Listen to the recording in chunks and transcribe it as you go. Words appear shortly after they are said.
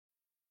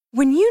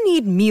When you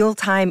need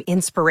mealtime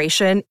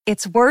inspiration,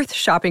 it's worth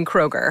shopping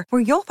Kroger,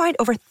 where you'll find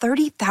over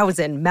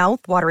 30,000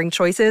 mouth-watering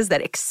choices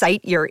that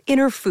excite your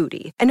inner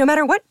foodie. And no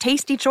matter what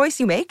tasty choice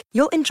you make,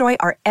 you'll enjoy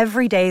our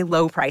everyday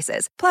low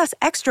prices, plus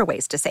extra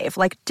ways to save,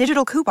 like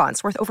digital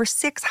coupons worth over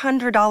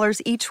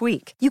 $600 each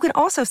week. You can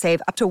also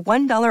save up to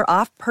 $1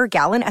 off per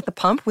gallon at the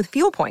pump with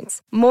fuel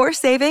points. More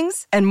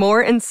savings and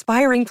more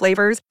inspiring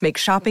flavors make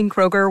shopping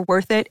Kroger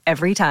worth it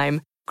every time.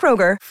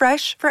 Kroger,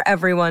 fresh for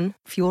everyone.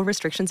 Fuel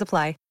restrictions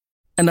apply.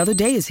 Another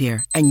day is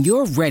here, and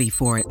you're ready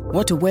for it.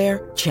 What to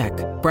wear? Check.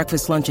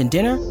 Breakfast, lunch, and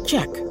dinner?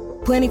 Check.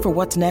 Planning for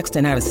what's next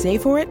and how to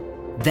save for it?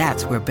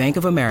 That's where Bank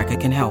of America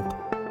can help.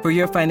 For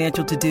your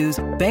financial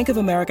to-dos, Bank of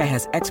America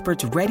has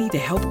experts ready to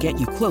help get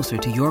you closer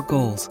to your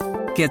goals.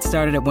 Get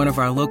started at one of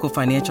our local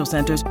financial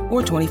centers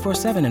or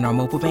 24/7 in our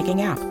mobile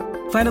banking app.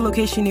 Find a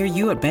location near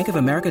you at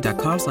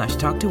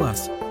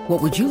bankofamerica.com/talktous.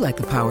 What would you like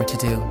the power to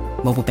do?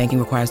 Mobile banking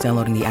requires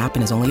downloading the app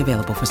and is only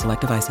available for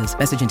select devices.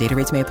 Message and data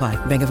rates may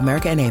apply. Bank of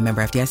America N.A.,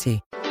 member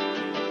FDIC.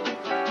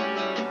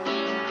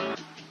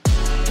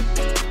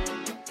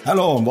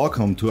 Hello and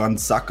welcome to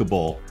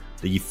Unsuckable,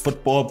 the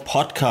football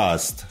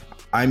podcast.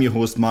 I'm your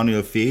host,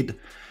 Manuel Fade.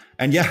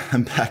 And yeah,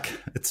 I'm back.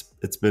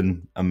 It's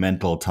been a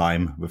mental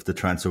time with the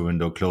transfer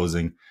window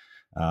closing.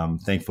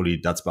 Thankfully,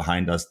 that's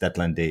behind us.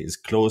 Deadline day is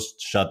closed,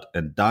 shut,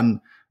 and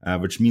done,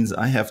 which means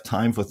I have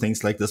time for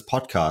things like this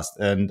podcast.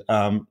 And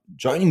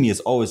joining me as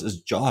always is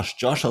Josh.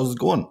 Josh, how's it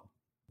going?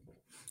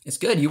 It's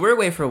good. You were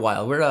away for a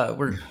while. We're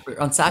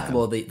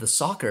Unsackable, the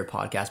soccer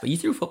podcast, but you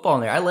threw football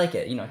in there. I like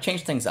it.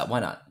 Change things up.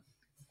 Why not?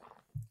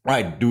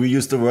 Right. Do we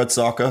use the word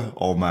soccer?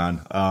 Oh,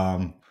 man.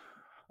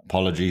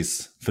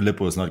 Apologies.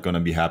 Filippo is not going to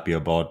be happy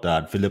about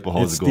that. Filippo,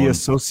 how's it going? It's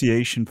the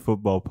Association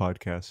Football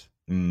Podcast.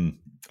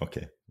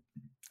 Okay.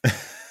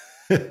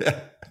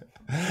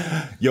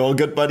 You all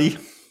good, buddy?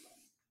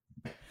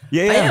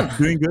 Yeah, I'm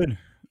doing good.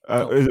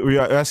 Are you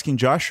asking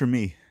Josh or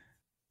me?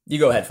 You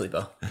go ahead,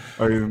 Filippo.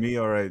 Are you me?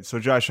 All right. So,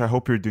 Josh, I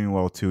hope you're doing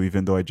well, too,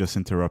 even though I just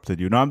interrupted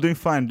you. No, I'm doing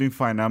fine.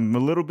 I'm a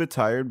little bit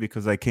tired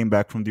because I came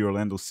back from the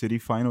Orlando City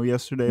final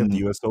yesterday of the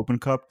U.S. Open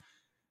Cup.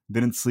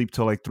 Didn't sleep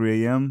till like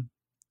 3 a.m.,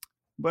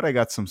 but I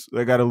got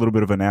a little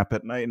bit of a nap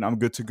at night, and I'm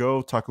good to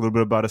go. Talk a little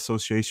bit about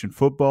association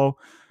football,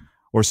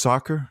 or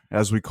soccer,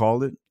 as we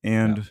call it.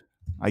 And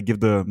I give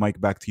the mic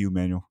back to you,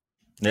 Manuel.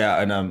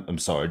 Yeah, and I'm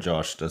sorry,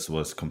 Josh. This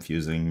was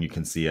confusing. You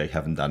can see I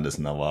haven't done this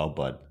in a while,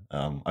 but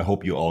I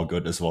hope you're all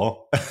good as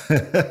well.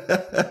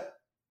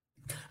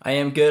 I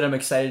am good. I'm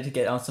excited to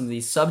get on some of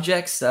these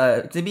subjects.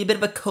 It's going to be a bit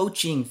of a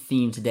coaching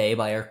theme today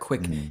by our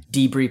quick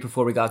debrief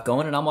before we got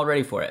going, and I'm all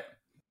ready for it.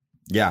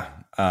 Yeah,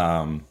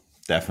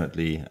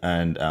 definitely.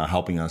 And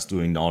helping us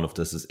doing all of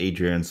this is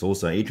Adrian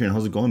Sosa. Adrian,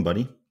 how's it going,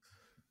 buddy?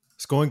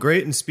 It's going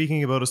great. And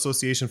speaking about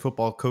association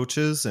football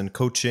coaches and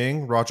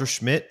coaching, Roger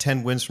Schmidt,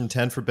 10 wins from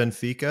 10 for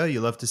Benfica.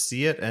 You love to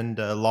see it, and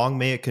long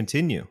may it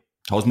continue.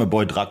 How's my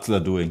boy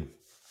Draxler doing?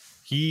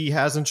 He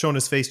hasn't shown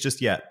his face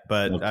just yet,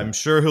 but okay. I'm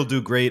sure he'll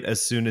do great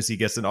as soon as he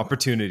gets an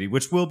opportunity,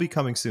 which will be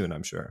coming soon,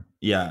 I'm sure.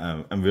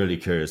 Yeah, I'm really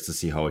curious to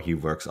see how he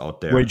works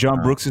out there. Wait,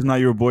 John Brooks is not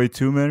your boy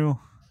too,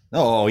 Manuel?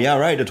 Oh, yeah,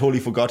 right. I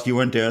totally forgot he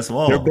went there as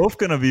well. They're both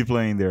going to be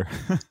playing there.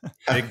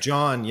 Big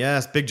John,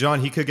 yes. Big John,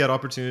 he could get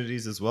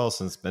opportunities as well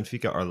since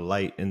Benfica are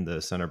light in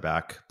the center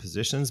back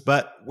positions.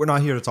 But we're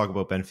not here to talk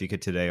about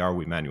Benfica today, are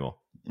we, Manuel?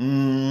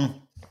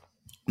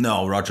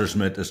 No, Roger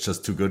Schmidt is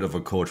just too good of a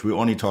coach. We're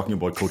only talking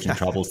about coaching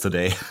troubles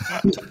today.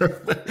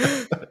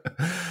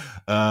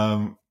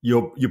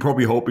 You're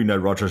probably hoping that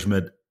Roger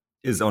Schmidt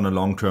is on a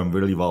long-term,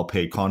 really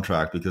well-paid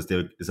contract because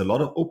there is a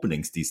lot of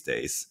openings these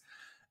days.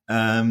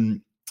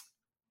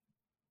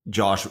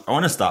 Josh, I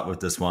want to start with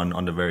this one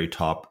on the very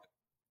top,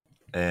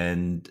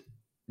 and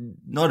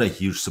not a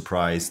huge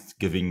surprise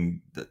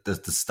given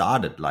the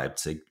start at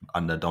Leipzig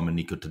under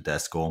Domenico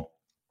Tedesco.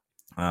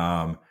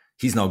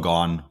 He's now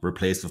gone,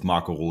 replaced with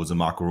Marco Rose.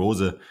 Marco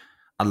Rose,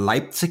 a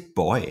Leipzig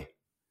boy,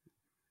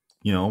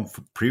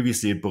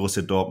 previously at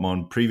Borussia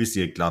Dortmund,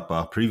 previously at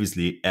Gladbach,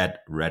 previously at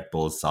Red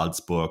Bull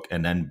Salzburg,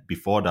 and then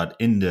before that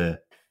in the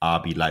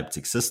RB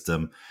Leipzig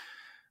system.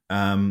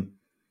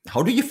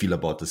 How do you feel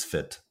about this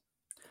fit?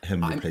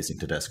 Him replacing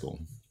Tedesco.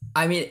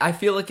 I mean, I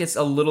feel like it's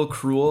a little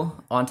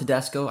cruel on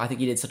Tedesco. I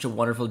think he did such a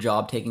wonderful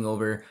job taking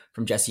over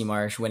from Jesse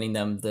Marsch, winning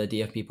them the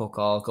DFB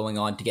Pokal, going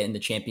on to get in the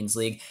Champions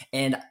League.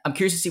 And I'm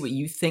curious to see what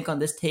you think on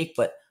this take,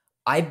 but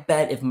I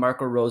bet if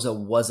Marco Rosa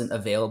wasn't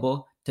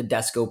available,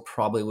 Tedesco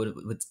probably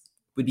would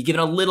be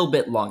given a little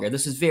bit longer.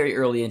 This is very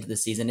early into the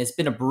season. It's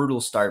been a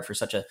brutal start for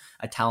such a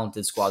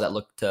talented squad that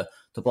looked to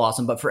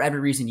blossom. But for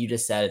every reason you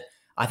just said,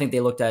 I think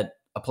they looked at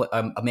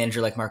a manager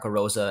like Marco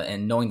Rosa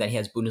and knowing that he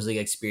has Bundesliga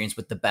experience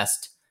with the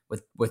best,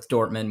 with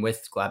Dortmund,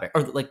 with Gladbach,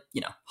 or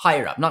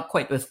higher up, not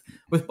quite with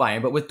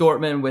Bayern, but with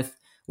Dortmund,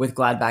 with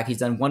Gladbach. He's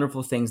done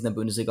wonderful things in the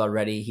Bundesliga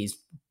already. He's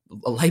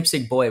a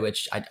Leipzig boy,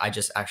 which I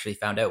just actually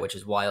found out, which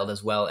is wild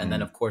as well. And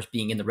then, of course,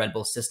 being in the Red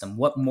Bull system,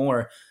 what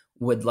more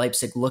would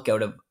Leipzig look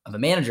out of a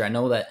manager? I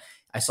know that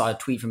I saw a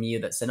tweet from you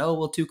that said, oh,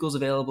 well, Tuchel's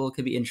available. It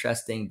could be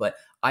interesting. But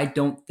I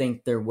don't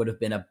think there would have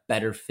been a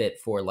better fit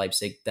for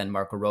Leipzig than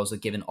Marco Rose,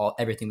 given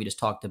everything we just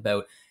talked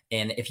about.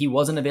 And if he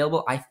wasn't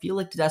available, I feel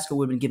like Tedesco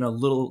would have been given a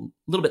little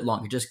bit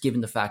longer, just given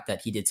the fact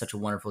that he did such a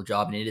wonderful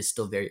job, and it is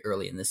still very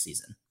early in this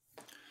season.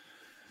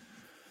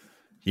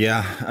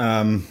 Yeah,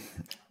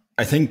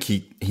 I think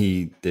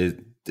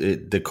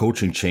the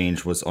coaching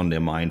change was on their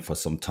mind for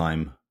some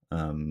time.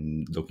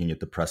 Looking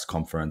at the press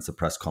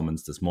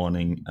comments this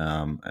morning,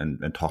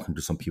 and talking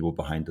to some people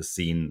behind the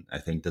scene, I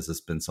think this has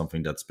been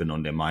something that's been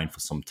on their mind for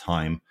some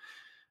time.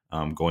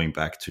 Going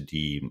back to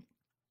he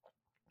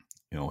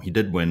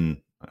did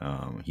win.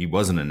 He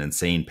wasn't an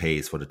insane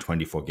pace for the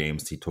 24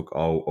 games he took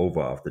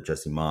over after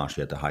Jesse Marsch.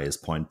 He had the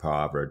highest point per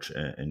average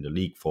in the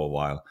league for a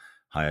while,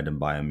 higher than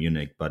Bayern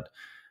Munich. But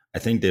I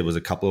think there was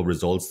a couple of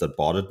results that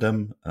bothered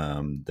them.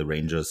 The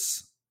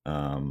Rangers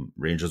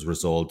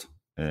result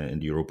in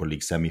the Europa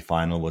League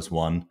semi-final was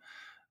one.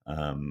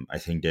 I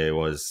think there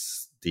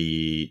was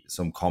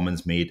some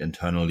comments made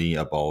internally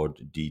about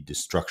the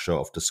structure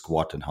of the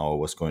squad and how it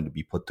was going to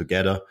be put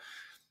together.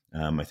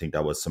 I think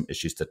that was some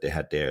issues that they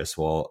had there as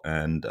well.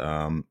 And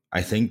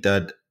I think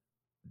that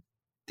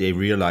they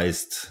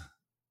realized,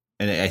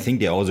 and I think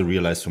they also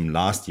realized from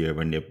last year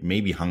when they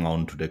maybe hung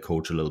on to their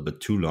coach a little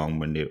bit too long,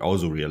 when they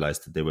also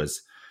realized that there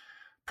was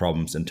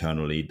problems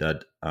internally,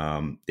 that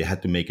they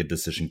had to make a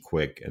decision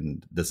quick.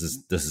 And this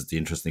is the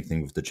interesting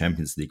thing with the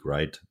Champions League,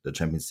 right? The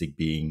Champions League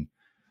being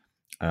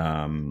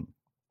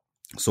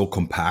so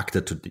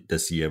compacted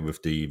this year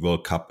with the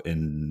World Cup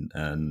in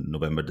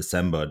November,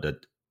 December,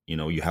 that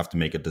you have to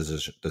make a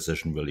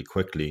decision really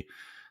quickly.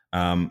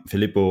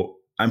 Filippo,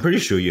 I'm pretty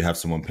sure you have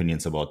some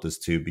opinions about this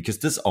too, because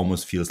this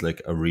almost feels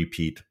like a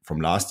repeat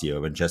from last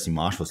year when Jesse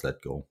Marsch was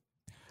let go.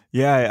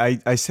 Yeah,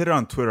 I said it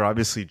on Twitter,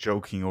 obviously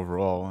joking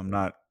overall. I'm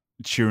not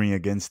cheering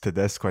against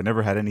Tedesco. I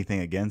never had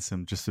anything against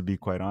him, just to be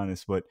quite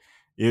honest, but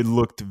it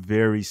looked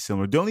very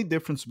similar. The only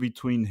difference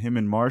between him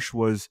and Marsch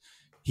was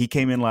he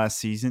came in last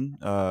season.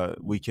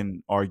 We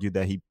can argue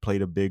that he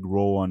played a big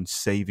role on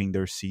saving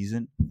their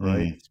season,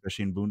 right?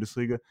 Especially in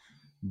Bundesliga.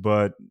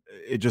 But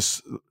it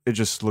just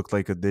looked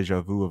like a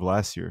deja vu of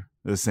last year.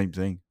 The same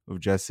thing of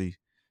Jesse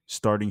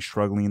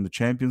struggling in the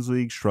Champions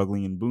League,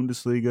 struggling in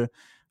Bundesliga.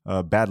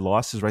 Bad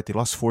losses, right? They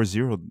lost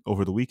 4-0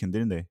 over the weekend,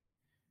 didn't they?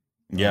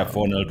 Yeah,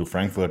 4-0 to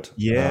Frankfurt.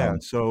 Yeah,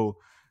 so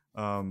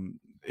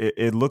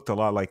it looked a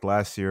lot like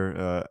last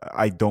year.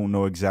 I don't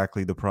know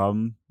exactly the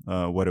problem,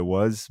 what it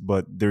was,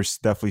 but there's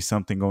definitely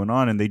something going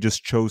on, and they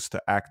just chose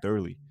to act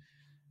early,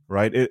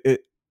 right?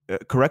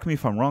 Correct me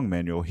if I'm wrong,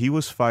 Manuel. He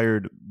was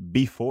fired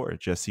before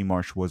Jesse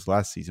Marsch was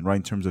last season, right,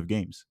 in terms of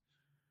games?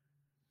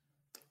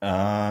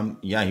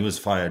 Yeah, he was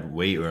fired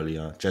way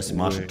earlier. Jesse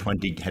Marsch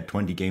had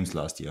 20 games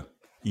last year.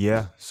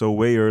 Yeah, so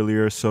way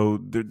earlier. So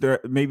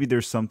there maybe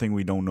there's something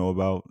we don't know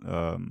about,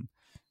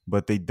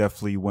 but they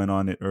definitely went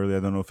on it early. I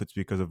don't know if it's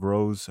because of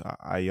Rose.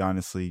 I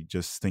honestly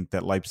just think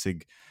that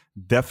Leipzig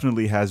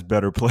definitely has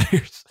better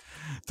players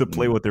to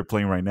play what they're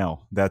playing right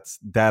now. That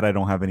I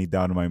don't have any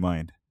doubt in my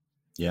mind.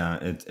 Yeah,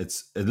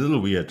 it's a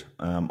little weird,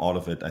 all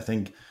of it. I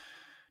think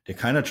they're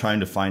kind of trying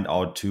to find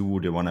out too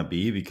who they want to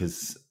be,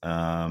 because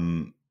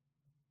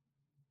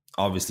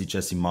obviously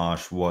Jesse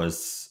Marsch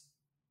was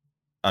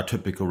a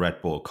typical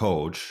Red Bull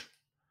coach,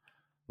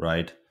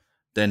 right?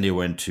 Then they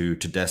went to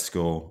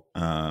Tedesco,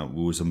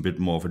 who was a bit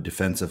more of a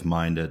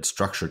defensive-minded,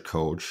 structured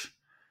coach,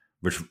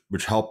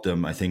 which helped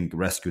them, I think,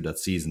 rescue that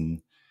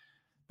season.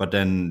 But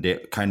then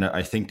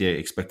I think they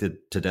expected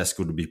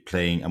Tedesco to be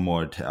playing a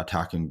more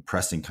attacking,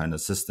 pressing kind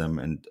of system.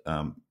 And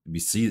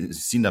we've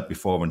seen that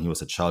before when he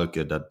was at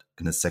Schalke, that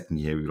in the second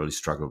year, we really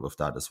struggled with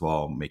that as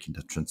well, making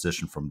the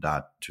transition from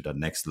that to that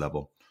next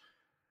level.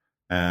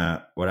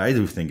 What I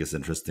do think is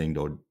interesting,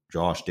 though,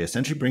 Josh, they're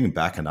essentially bringing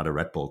back another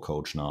Red Bull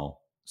coach now.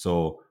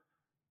 So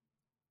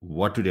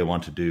what do they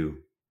want to do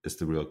is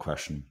the real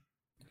question.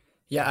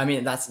 Yeah, I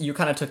mean, you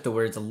kind of took the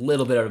words a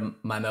little bit out of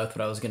my mouth.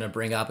 What I was going to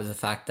bring up is the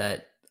fact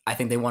that I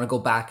think they want to go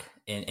back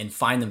and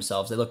find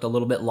themselves. They looked a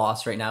little bit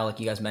lost right now, like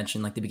you guys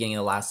mentioned, like the beginning of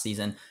the last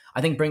season. I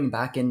think bringing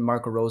back in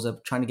Marco Rose,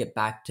 trying to get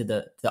back to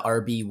the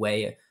RB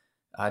way,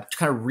 to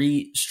kind of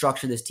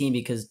restructure this team,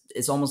 because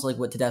it's almost like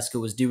what Tedesco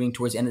was doing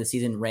towards the end of the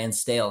season ran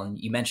stale. And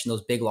you mentioned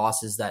those big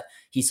losses that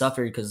he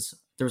suffered, because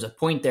there was a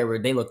point there where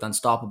they looked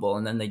unstoppable,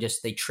 and then they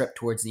tripped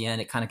towards the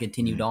end. It kind of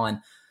continued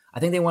on.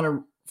 I think they want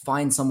to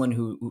find someone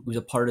who's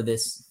a part of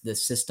this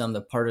system,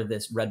 the part of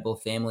this Red Bull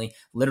family,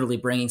 literally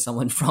bringing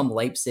someone from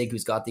Leipzig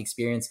who's got the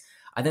experience.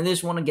 I think they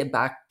just want to get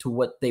back to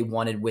what they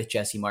wanted with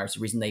Jesse Marsch. The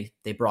reason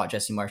they brought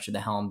Jesse Marsch to the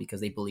helm, because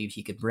they believed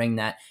he could bring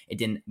that. It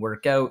didn't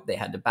work out. They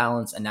had to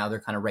balance, and now they're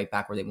kind of right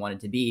back where they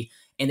wanted to be.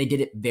 And they did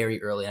it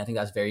very early. And I think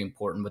that's very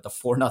important, with a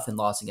 4-0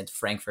 loss against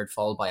Frankfurt,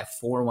 followed by a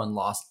 4-1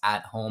 loss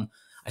at home.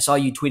 I saw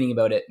you tweeting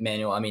about it,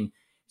 Manuel. I mean,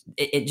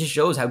 it just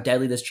shows how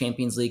deadly this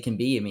Champions League can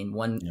be. I mean,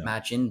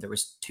 match in, there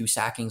was 2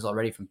 sackings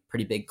already from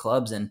pretty big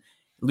clubs, and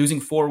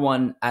losing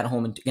 4-1 at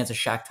home against a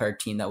Shakhtar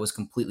team that was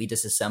completely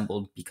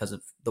disassembled because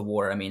of the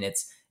war. I mean,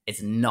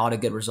 it's not a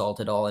good result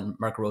at all. And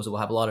Marco Rose will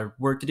have a lot of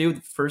work to do.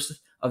 The first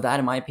of that,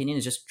 in my opinion,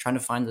 is just trying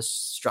to find the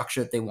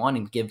structure that they want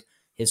and give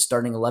his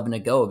starting 11 a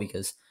go,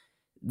 because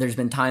there's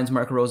been times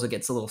Marco Rose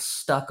gets a little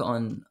stuck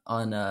on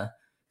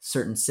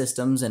certain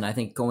systems, and I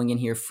think going in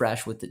here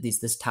fresh with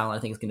this talent,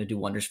 I think is going to do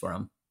wonders for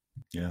him.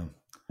 Yeah.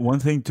 One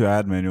thing to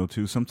add, Manuel,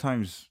 too,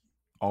 sometimes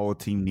all a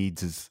team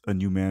needs is a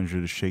new manager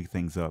to shake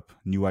things up,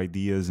 new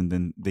ideas, and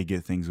then they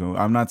get things going.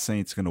 I'm not saying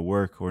it's going to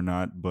work or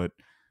not, but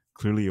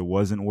clearly it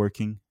wasn't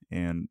working,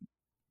 and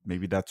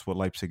maybe that's what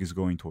Leipzig is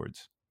going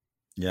towards.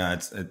 Yeah,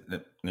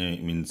 it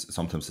means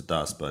sometimes it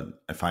does,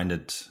 but I find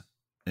it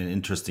an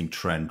interesting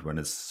trend when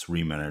it's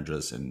 3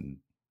 managers in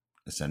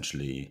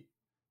essentially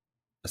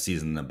a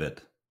season and a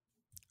bit.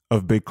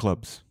 Of big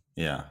clubs.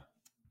 Yeah.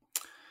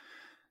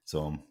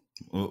 So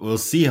we'll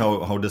see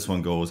how this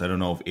one goes. I don't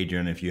know if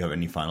Adrian, if you have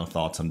any final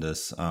thoughts on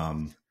this.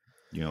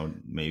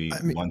 Maybe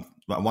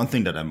one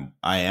thing that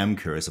I am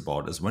curious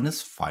about is, when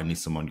is finally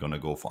someone going to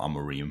go for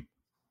Amorim?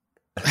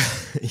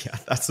 Yeah,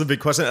 that's the big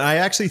question. And I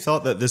actually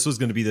thought that this was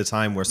going to be the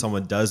time where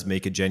someone does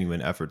make a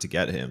genuine effort to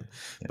get him.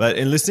 Yeah. But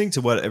in listening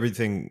to what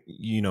everything,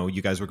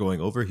 you guys were going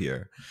over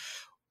here,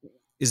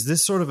 is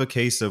this sort of a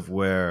case of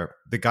where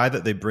the guy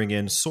that they bring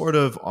in sort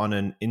of on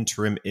an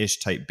interim-ish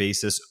type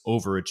basis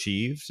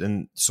overachieved,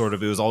 and sort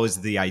of it was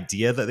always the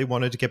idea that they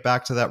wanted to get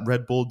back to that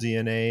Red Bull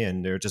DNA,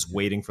 and they're just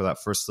waiting for that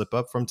first slip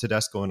up from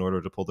Tedesco in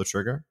order to pull the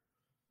trigger?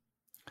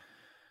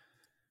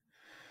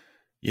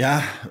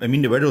 Yeah, I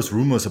mean, there were those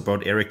rumors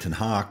about Erik ten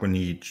Hag when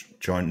he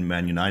joined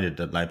Man United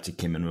that Leipzig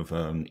came in with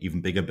an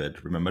even bigger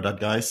bid. Remember that,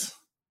 guys?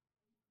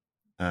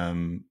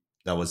 That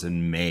was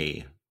in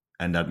May.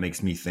 And that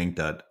makes me think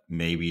that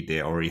maybe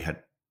they already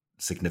had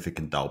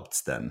significant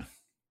doubts then.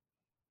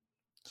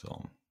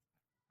 So,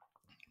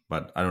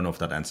 but I don't know if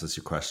that answers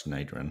your question,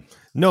 Adrian.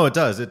 No, it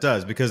does. It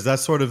does, because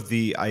that's sort of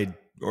the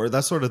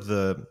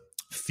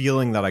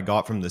feeling that I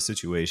got from the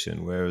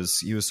situation, whereas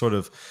he was sort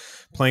of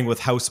playing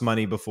with house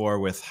money before,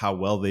 with how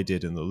well they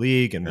did in the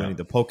league and winning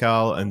the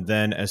Pokal. And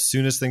then as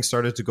soon as things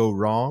started to go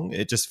wrong,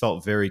 it just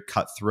felt very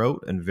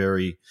cutthroat and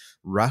very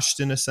rushed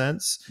in a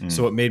sense.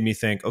 So it made me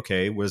think,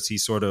 okay, was he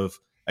sort of,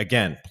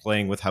 again,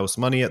 playing with house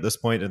money at this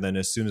point, and then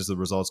as soon as the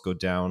results go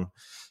down,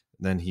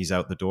 then he's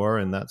out the door?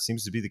 And that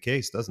seems to be the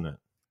case, doesn't it?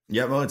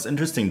 Yeah, well, it's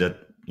interesting that,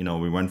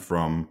 we went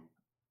from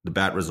the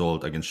bad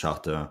result against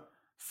Shakhtar,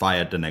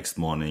 fired the next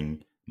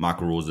morning,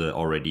 Marco Rose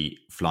already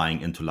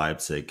flying into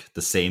Leipzig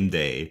the same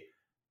day,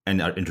 and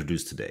are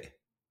introduced today.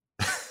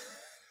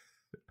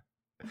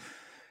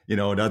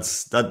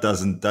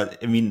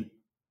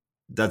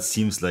 That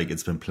seems like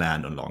it's been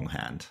planned on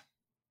longhand.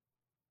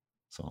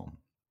 So,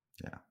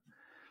 yeah.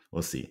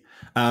 We'll see.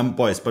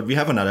 Boys, but we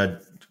have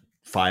another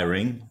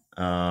firing.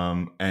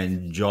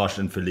 And Josh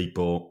and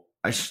Filippo,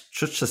 I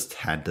should just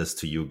hand this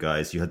to you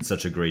guys. You had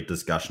such a great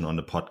discussion on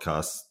the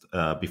podcast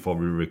before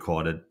we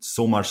recorded.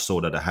 So much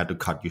so that I had to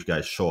cut you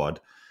guys short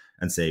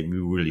and say we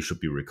really should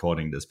be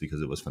recording this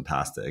because it was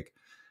fantastic.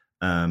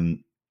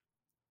 Thomas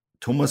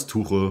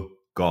Tuchel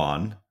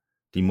gone,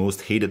 the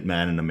most hated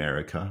man in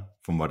America,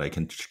 from what I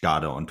can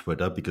gather on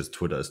Twitter, because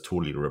Twitter is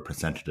totally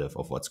representative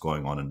of what's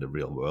going on in the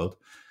real world.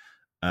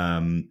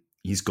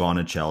 He's gone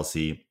at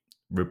Chelsea,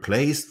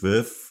 replaced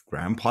with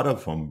Graham Potter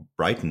from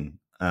Brighton,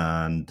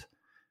 and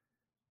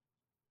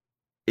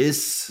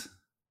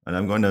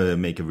I'm going to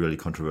make a really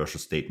controversial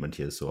statement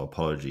here, so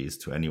apologies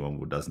to anyone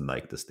who doesn't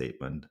like the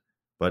statement,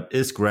 but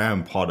is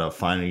Graham Potter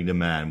finally the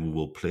man who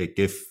will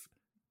give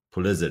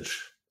Pulisic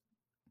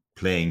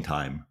playing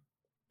time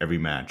every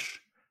match?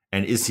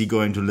 And is he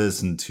going to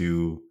listen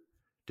to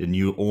the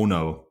new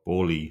owner,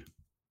 Boli,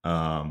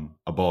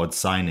 about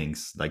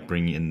signings, like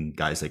bringing in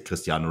guys like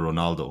Cristiano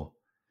Ronaldo?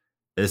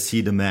 Is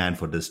he the man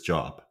for this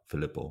job,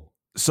 Filippo?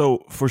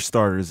 So, for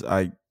starters,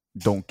 I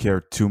don't care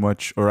too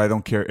much, or I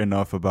don't care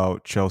enough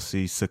about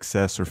Chelsea's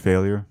success or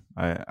failure.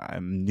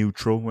 I'm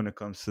neutral when it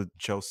comes to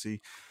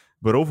Chelsea.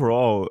 But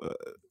overall,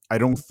 I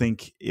don't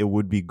think it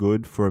would be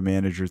good for a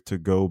manager to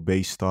go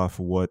based off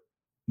what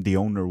the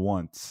owner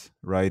wants,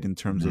 right? In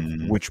terms of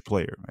which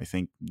player. I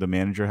think the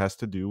manager has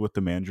to do what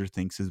the manager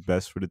thinks is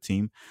best for the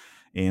team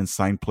and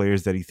sign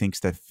players that he thinks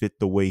that fit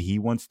the way he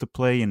wants to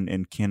play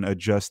and can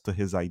adjust to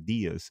his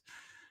ideas.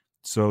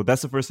 So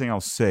that's the first thing I'll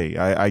say.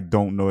 I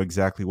don't know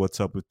exactly what's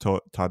up with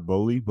Todd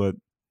Bowley, but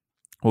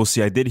we'll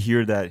see. I did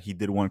hear that he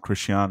did want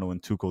Cristiano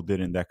and Tuchel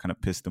didn't. That kind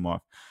of pissed him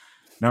off.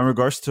 Now, in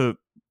regards to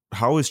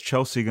how is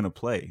Chelsea going to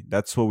play,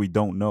 that's what we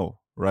don't know,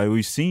 right?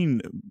 We've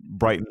seen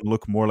Brighton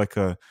look more like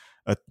a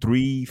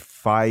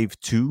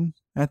 3-5-2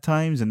 at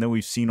times, and then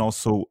we've seen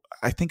also,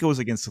 I think it was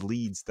against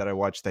Leeds that I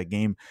watched that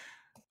game.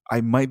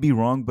 I might be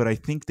wrong, but I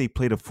think they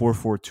played a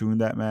 4-4-2 in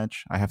that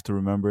match. I have to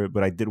remember it,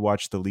 but I did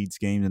watch the Leeds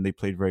game, and they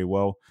played very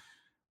well.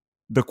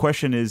 The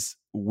question is,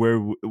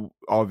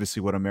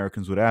 obviously what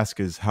Americans would ask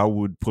is, how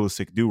would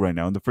Pulisic do right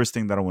now? And the first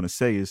thing that I want to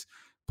say is,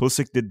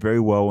 Pulisic did very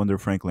well under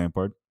Frank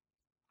Lampard,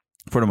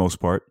 for the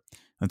most part,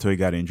 until he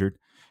got injured.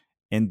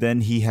 And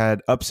then he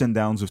had ups and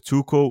downs with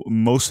Tuchel,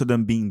 most of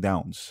them being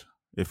downs,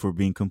 if we're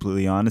being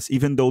completely honest,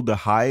 even though the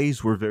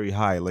highs were very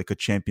high, like a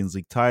Champions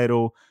League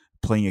title,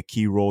 playing a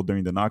key role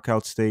during the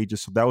knockout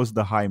stages. So that was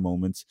the high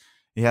moments.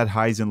 He had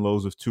highs and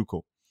lows with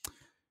Tuchel.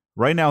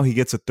 Right now, he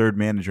gets a third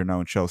manager now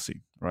in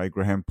Chelsea, right?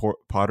 Graham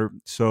Potter.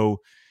 So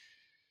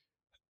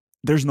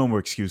there's no more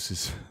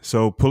excuses.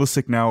 So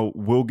Pulisic now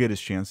will get his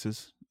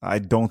chances. I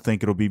don't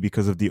think it'll be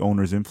because of the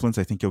owner's influence.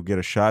 I think he'll get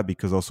a shot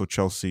because also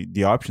Chelsea,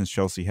 the options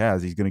Chelsea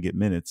has, he's going to get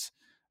minutes.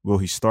 Will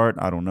he start?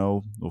 I don't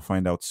know. We'll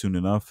find out soon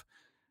enough.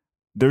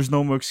 There's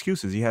no more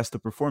excuses. He has to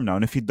perform now.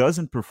 And if he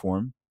doesn't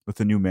perform with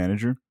a new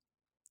manager,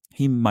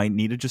 he might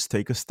need to just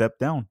take a step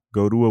down,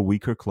 go to a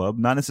weaker club,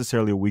 not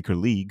necessarily a weaker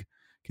league,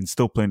 can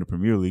still play in the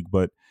Premier League,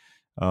 but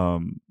a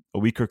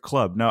weaker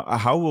club. Now,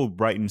 how will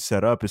Brighton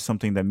set up is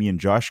something that me and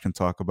Josh can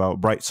talk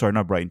about.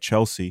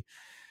 Chelsea,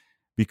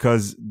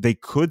 because they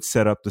could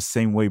set up the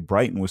same way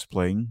Brighton was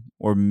playing,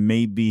 or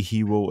maybe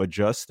he will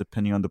adjust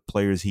depending on the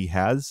players he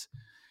has.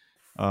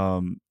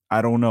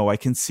 I don't know. I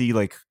can see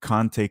like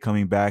Conte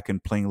coming back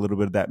and playing a little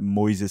bit of that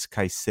Moises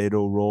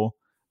Caicedo role.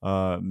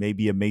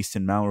 Maybe a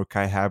Mason Mount or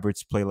Kai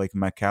Havertz play like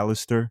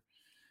McAllister.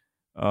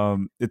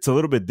 It's a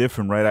little bit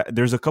different, right?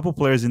 There's a couple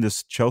players in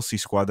this Chelsea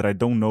squad that I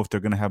don't know if they're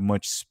going to have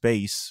much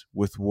space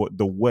with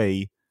the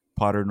way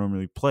Potter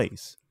normally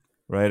plays,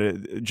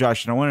 right?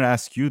 Josh, and I wanted to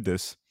ask you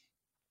this.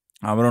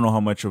 I don't know how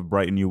much of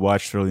Brighton you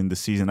watched early in the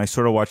season. I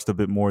sort of watched a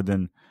bit more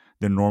than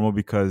normal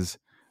because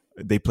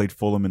they played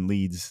Fulham and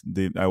Leeds.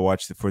 I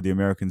watched it for the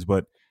Americans,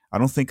 but I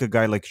don't think a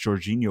guy like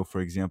Jorginho,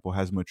 for example,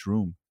 has much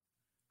room.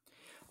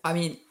 I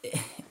mean,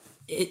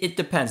 it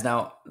depends.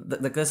 Now,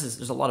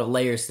 there's a lot of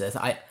layers to this.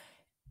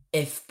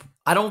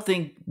 I don't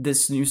think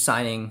this new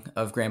signing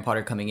of Graham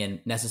Potter coming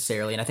in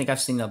necessarily, and I think I've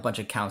seen a bunch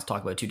of accounts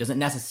talk about it too, doesn't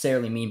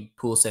necessarily mean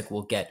Pulisic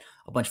will get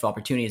a bunch of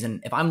opportunities.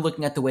 And if I'm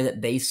looking at the way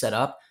that they set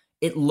up,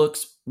 it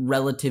looks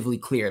relatively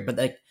clear. But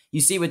like you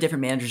see with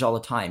different managers all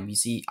the time, you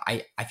see,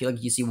 I feel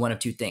like you see one of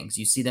two things.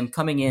 You see them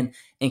coming in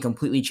and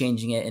completely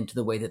changing it into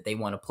the way that they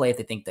want to play if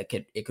they think that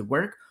it could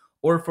work.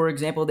 Or, for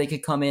example, they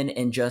could come in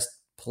and just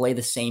play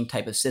the same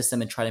type of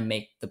system and try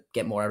to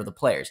get more out of the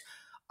players.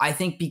 I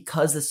think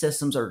because the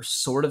systems are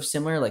sort of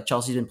similar, like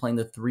Chelsea's been playing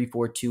the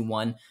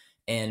 3-4-2-1,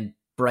 and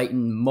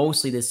Brighton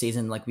mostly this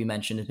season, like we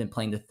mentioned, has been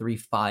playing the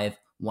 3-5-1-1.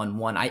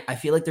 I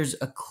feel like there's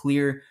a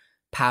clear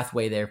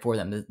pathway there for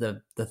them.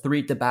 The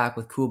three at the back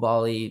with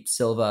Koulibaly,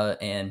 Silva,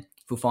 and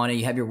Fofana.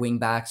 You have your wing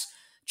backs,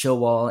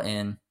 Chilwell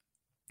and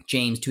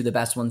James, two of the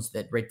best ones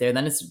that right there.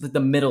 Then it's the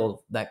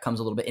middle that comes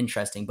a little bit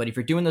interesting. But if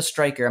you're doing the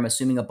striker, I'm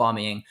assuming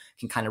Aubameyang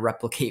can kind of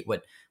replicate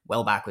what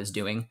Welbeck was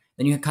doing.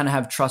 Then you kind of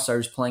have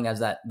Trossard playing as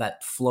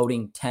that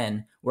floating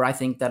 10, where I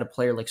think that a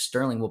player like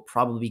Sterling will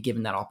probably be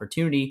given that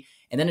opportunity.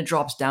 And then it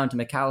drops down to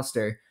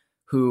McAllister,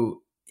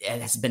 who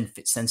has been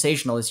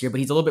sensational this year, but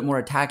he's a little bit more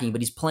attacking,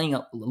 but he's playing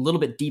a little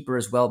bit deeper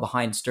as well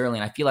behind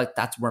Sterling. I feel like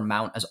that's where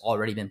Mount has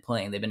already been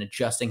playing. They've been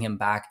adjusting him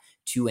back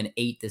to an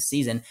 8 this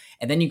season.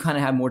 And then you kind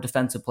of have more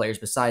defensive players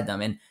beside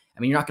them. And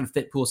I mean, you're not going to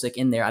fit Pulisic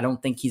in there. I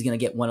don't think he's going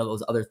to get one of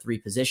those other three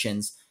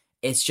positions.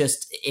 It's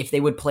just, if they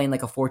would play in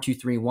like a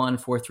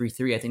 4-2-3-1,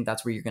 4-3-3, I think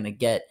that's where you're going to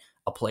get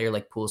a player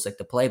like Pulisic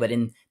to play. But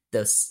in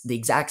the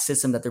exact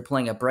system that they're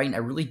playing at Brighton, I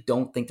really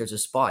don't think there's a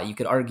spot. You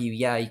could argue,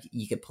 yeah,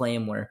 you could play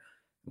him where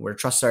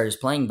Trossard is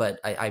playing,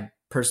 but I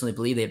personally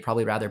believe they'd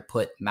probably rather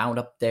put Mount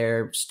up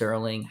there,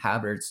 Sterling,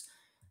 Havertz.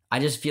 I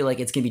just feel like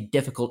it's going to be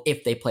difficult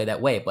if they play that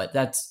way, but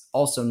that's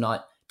also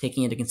not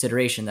taking into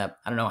consideration that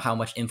I don't know how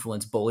much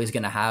influence Bowley's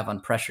going to have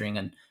on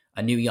pressuring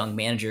a new young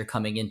manager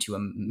coming into a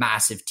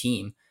massive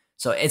team.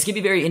 So it's going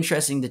to be very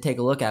interesting to take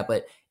a look at,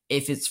 but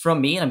if it's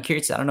from me, and I'm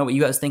curious, I don't know what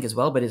you guys think as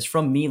well, but it's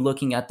from me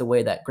looking at the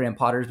way that Graham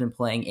Potter's been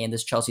playing and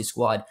this Chelsea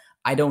squad,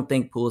 I don't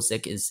think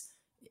Pulisic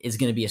is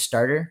going to be a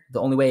starter.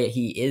 The only way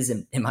he is,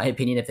 in my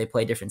opinion, if they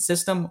play a different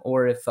system,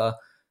 or if, I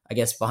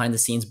guess, behind the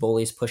scenes,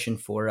 Bowley's pushing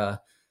for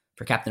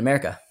Captain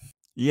America.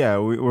 Yeah,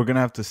 we're going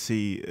to have to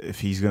see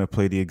if he's going to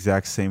play the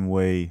exact same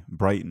way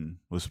Brighton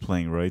was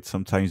playing, right?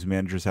 Sometimes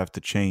managers have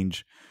to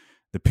change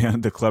depending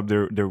on the club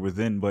they're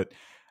within, but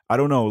I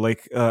don't know.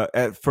 Like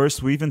at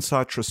first, we even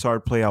saw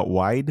Trossard play out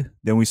wide.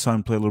 Then we saw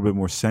him play a little bit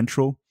more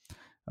central.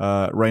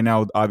 Right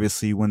now,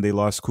 obviously, when they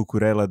lost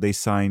Cucurella, they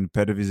signed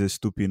Pervis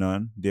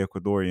Estupinan, the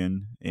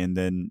Ecuadorian, and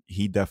then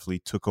he definitely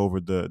took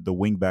over the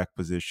wing back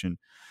position,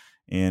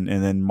 and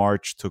then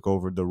March took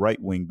over the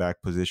right wing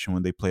back position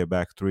when they play a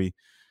back three.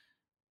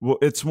 Well,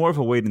 it's more of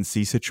a wait and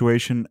see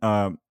situation.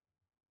 I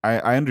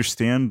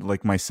understand,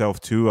 like myself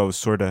too. I was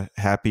sort of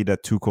happy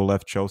that Tuchel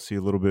left Chelsea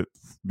a little bit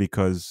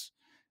because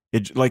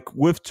like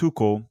with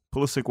Tuchel,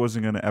 Pulisic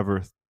wasn't going to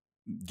ever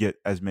get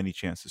as many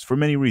chances for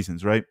many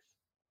reasons, right?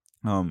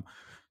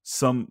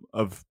 Some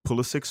of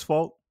Pulisic's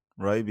fault,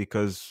 right?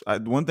 Because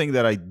one thing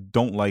that I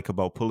don't like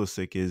about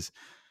Pulisic is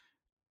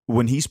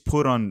when he's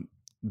put on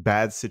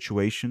bad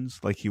situations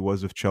like he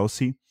was with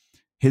Chelsea,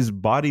 his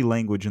body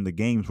language in the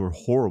games were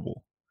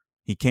horrible.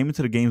 He came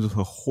into the games with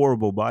a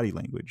horrible body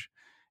language.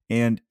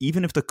 And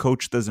even if the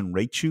coach doesn't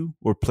rate you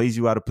or plays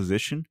you out of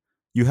position,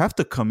 you have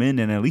to come in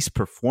and at least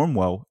perform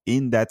well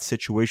in that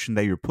situation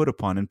that you're put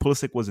upon. And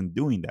Pulisic wasn't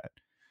doing that,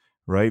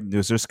 right? It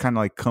was just kind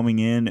of like coming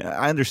in.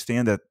 I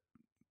understand that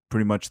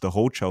pretty much the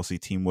whole Chelsea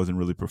team wasn't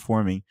really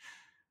performing.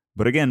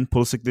 But again,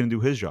 Pulisic didn't do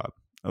his job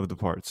of the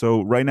part.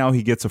 So right now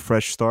he gets a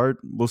fresh start.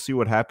 We'll see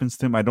what happens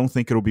to him. I don't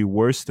think it'll be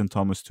worse than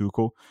Thomas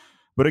Tuchel.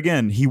 But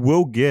again, he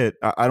will get,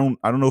 I don't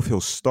know if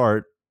he'll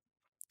start,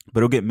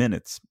 but he'll get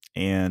minutes.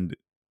 And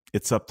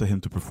it's up to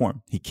him to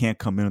perform. He can't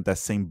come in with that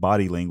same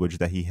body language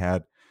that he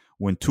had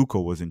when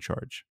Tuchel was in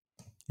charge.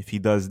 If he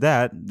does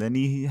that, then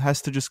he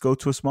has to just go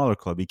to a smaller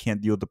club. He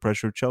can't deal with the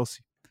pressure of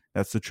Chelsea.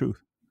 That's the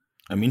truth.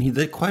 I mean, he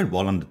did quite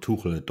well under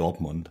Tuchel at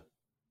Dortmund.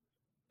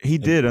 He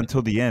did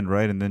until the end,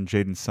 right? And then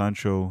Jadon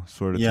Sancho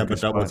sort of Yeah, took but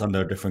his that spot. was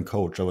under a different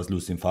coach. That was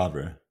Lucien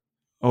Favre.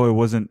 Oh, it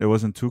wasn't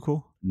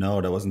Tuchel? No,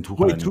 that wasn't Tuchel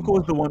Wait, anymore. Tuchel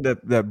was the one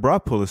that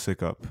brought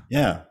Pulisic up.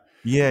 Yeah.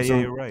 Yeah, So-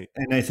 you're right.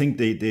 And I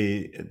think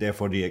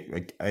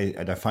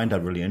I find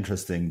that really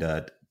interesting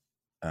that,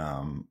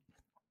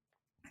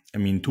 I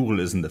mean, Tuchel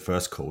isn't the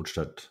first coach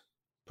that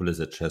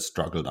Pulisic has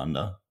struggled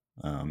under.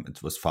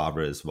 It was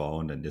Favre as well,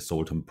 and then they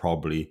sold him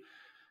probably.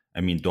 I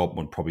mean,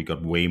 Dortmund probably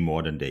got way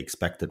more than they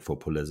expected for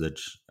Pulisic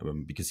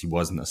because he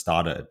wasn't a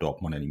starter at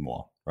Dortmund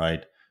anymore,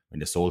 right? When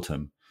they sold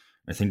him.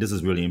 I think this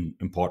is really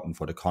important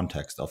for the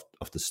context of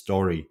the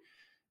story,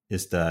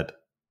 is that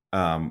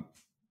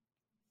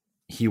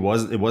it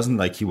wasn't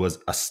like he was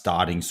a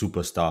starting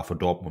superstar for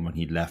Dortmund when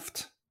he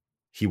left.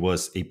 He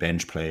was a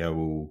bench player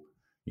who,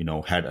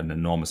 had an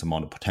enormous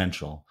amount of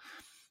potential.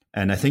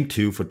 And I think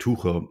too for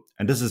Tuchel,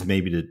 and this is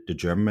maybe the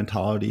German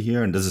mentality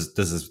here, and this is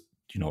the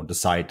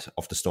side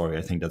of the story.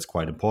 I think that's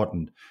quite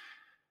important.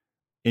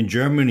 In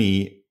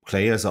Germany,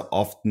 players are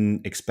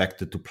often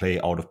expected to play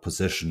out of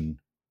position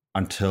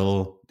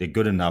until they're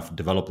good enough,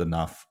 developed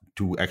enough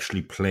to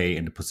actually play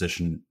in the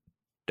position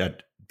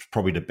that's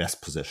probably the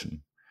best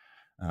position.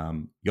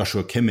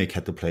 Joshua Kimmich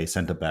had to play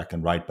center back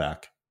and right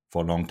back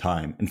for a long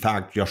time. In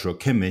fact, Joshua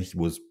Kimmich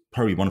was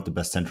probably one of the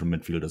best central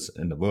midfielders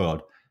in the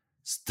world,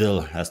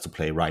 still has to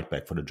play right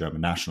back for the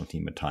German national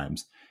team at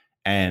times.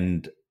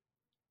 And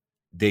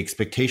the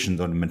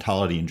expectations or the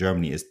mentality in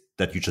Germany is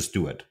that you just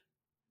do it.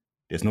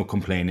 There's no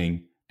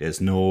complaining. There's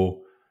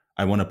no,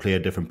 I want to play a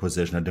different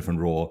position, a different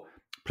role.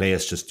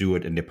 Players just do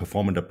it and they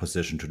perform in their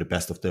position to the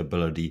best of their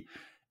ability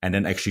and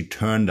then actually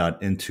turn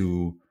that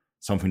into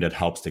something that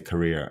helps their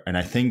career. And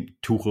I think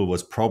Tuchel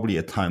was probably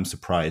at times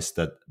surprised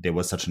that there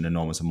was such an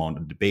enormous amount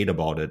of debate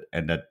about it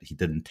and that he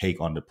didn't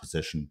take on the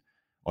position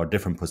or a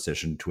different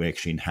position to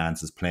actually enhance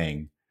his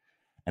playing.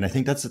 And I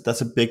think that's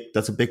a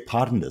big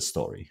part in this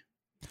story.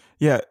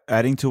 Yeah,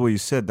 adding to what you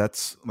said,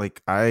 that's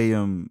like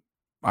I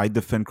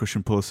defend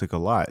Christian Pulisic a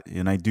lot,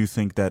 and I do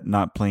think that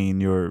not playing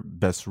your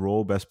best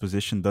role, best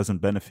position doesn't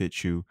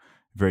benefit you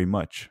very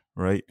much,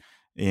 right?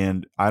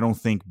 And I don't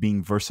think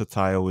being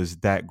versatile is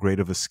that great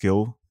of a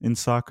skill in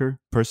soccer,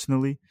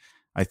 personally.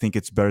 I think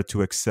it's better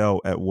to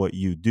excel at what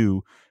you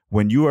do.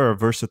 When you are a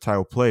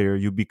versatile player,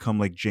 you become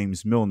like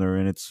James Milner,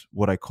 and it's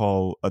what I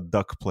call a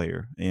duck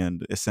player.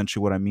 And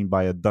essentially what I mean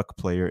by a duck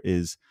player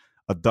is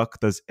a duck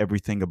does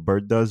everything a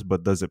bird does,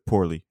 but does it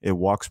poorly. It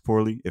walks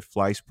poorly, it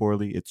flies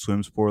poorly, it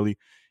swims poorly,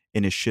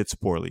 and it shits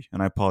poorly.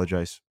 And I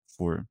apologize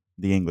for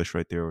the English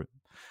right there.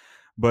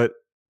 But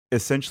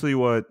essentially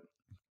what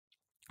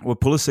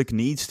Pulisic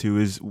needs to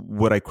is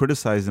what I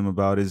criticize him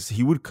about is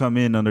he would come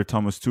in under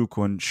Thomas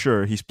Tuchel, and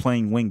sure, he's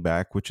playing wing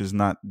back, which is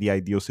not the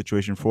ideal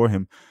situation for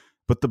him.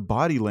 But the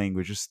body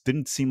language just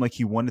didn't seem like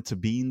he wanted to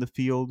be in the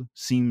field,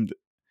 seemed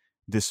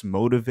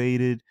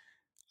dismotivated.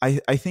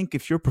 I think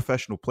if you're a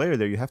professional player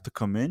there, you have to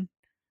come in.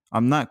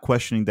 I'm not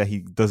questioning that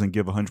he doesn't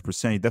give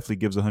 100%. He definitely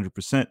gives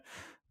 100%.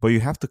 But you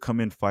have to come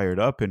in fired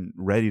up and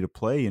ready to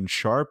play and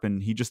sharp,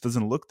 and he just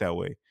doesn't look that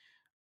way.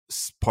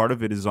 Part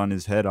of it is on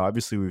his head.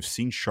 Obviously, we've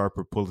seen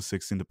sharper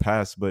Pulisic in the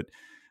past. But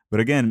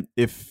again,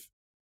 if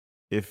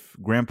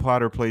Graham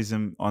Potter plays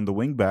him on the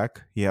wing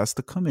back, he has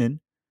to come in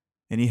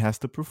and he has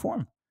to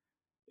perform.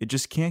 It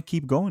just can't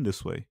keep going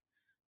this way.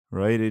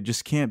 Right? It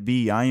just can't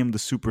be, I am the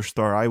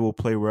superstar. I will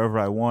play wherever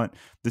I want.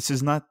 This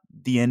is not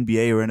the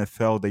NBA or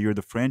NFL that you're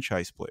the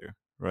franchise player,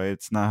 right?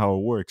 It's not how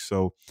it works.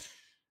 So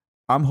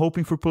I'm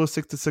hoping for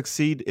Pulisic to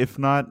succeed. If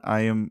not,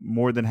 I am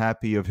more than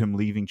happy of him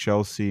leaving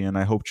Chelsea. And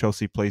I hope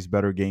Chelsea plays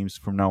better games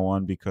from now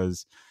on,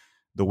 because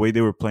the way they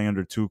were playing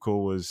under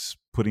Tuchel was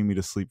putting me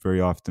to sleep very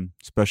often,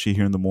 especially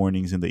here in the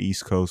mornings in the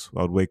East Coast.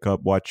 I would wake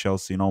up, watch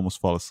Chelsea, and almost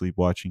fall asleep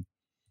watching.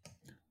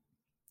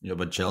 Yeah,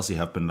 but Chelsea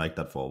have been like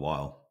that for a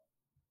while,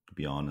 to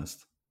be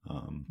honest.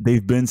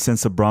 They've been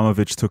since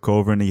Abramovich took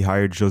over and he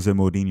hired Jose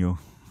Mourinho.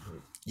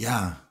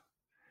 Yeah.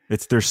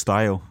 It's their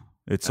style.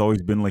 It's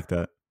always been like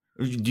that.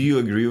 Do you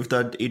agree with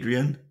that,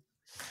 Adrian?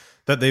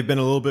 That they've been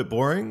a little bit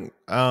boring?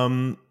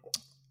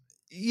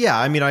 Yeah,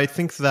 I mean, I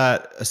think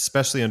that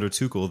especially under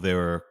Tuchel, they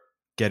were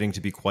getting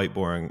to be quite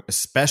boring,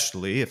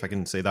 especially, if I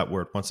can say that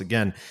word once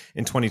again,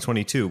 in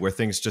 2022, where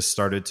things just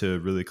started to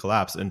really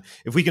collapse. And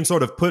if we can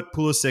sort of put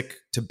Pulisic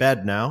to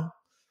bed now,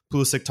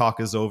 Pulisic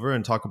talk is over,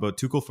 and talk about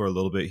Tuchel for a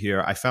little bit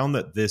here, I found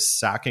that this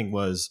sacking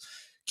was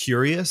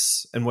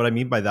curious. And what I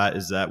mean by that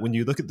is that when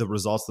you look at the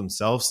results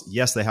themselves,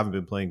 yes, they haven't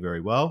been playing very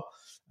well.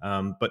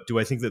 But do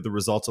I think that the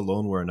results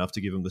alone were enough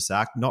to give him the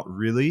sack? Not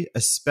really,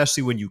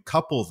 especially when you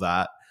couple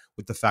that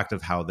with the fact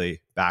of how they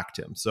backed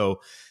him.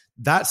 So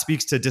that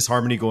speaks to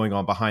disharmony going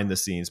on behind the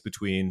scenes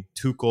between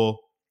Tuchel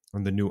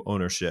and the new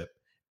ownership.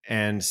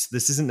 And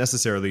this isn't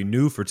necessarily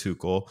new for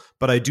Tuchel,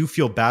 but I do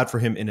feel bad for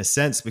him in a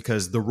sense,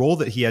 because the role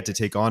that he had to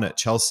take on at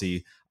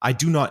Chelsea, I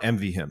do not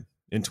envy him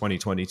in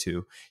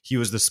 2022. He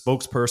was the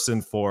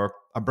spokesperson for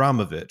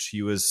Abramovich.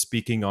 He was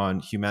speaking on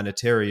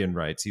humanitarian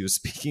rights. He was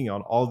speaking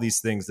on all these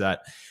things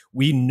that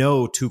we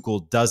know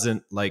Tuchel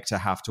doesn't like to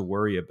have to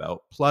worry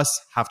about, plus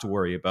have to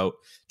worry about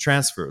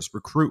transfers,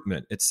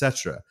 recruitment,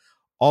 etc.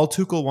 All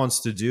Tuchel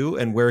wants to do,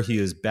 and where he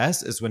is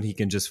best, is when he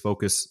can just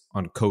focus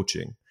on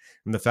coaching.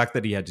 And the fact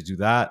that he had to do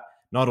that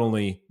not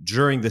only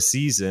during the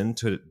season,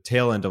 to the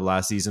tail end of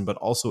last season, but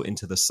also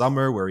into the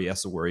summer, where he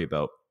has to worry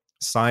about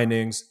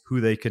signings, who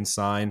they can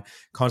sign,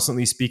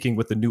 constantly speaking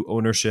with the new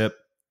ownership,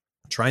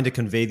 trying to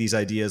convey these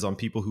ideas on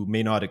people who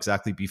may not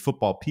exactly be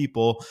football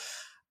people.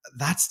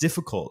 That's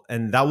difficult,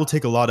 and that will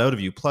take a lot out of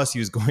you. Plus, he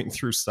was going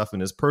through stuff in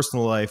his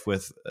personal life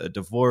with a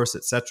divorce,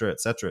 etc.,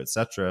 etc.,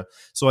 etc.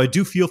 So I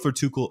do feel for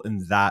Tuchel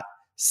in that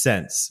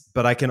sense,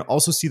 but I can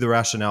also see the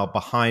rationale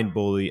behind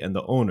Boehly and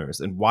the owners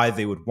and why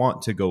they would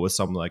want to go with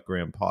someone like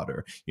Graham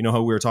Potter. You know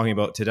how we were talking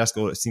about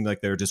Tedesco, it seemed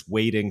like they were just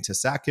waiting to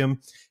sack him.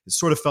 It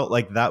sort of felt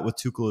like that with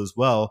Tuchel as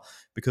well,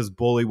 because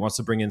Boehly wants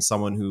to bring in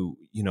someone who,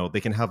 you know,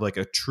 they can have like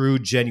a true,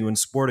 genuine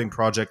sporting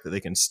project that they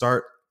can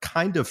start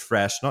kind of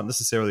fresh, not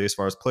necessarily as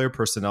far as player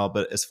personnel,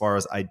 but as far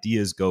as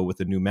ideas go with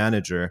a new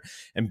manager,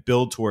 and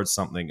build towards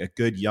something, a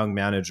good young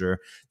manager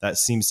that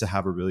seems to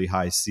have a really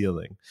high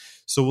ceiling.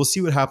 So we'll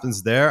see what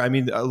happens there. I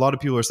mean, a lot of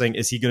people are saying,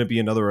 is he going to be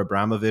another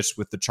Abramovich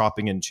with the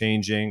chopping and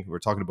changing? We're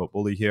talking about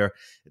Boehly here.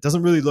 It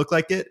doesn't really look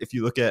like it if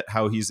you look at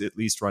how he's at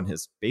least run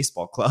his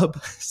baseball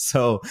club.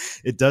 So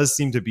it does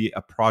seem to be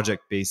a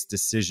project-based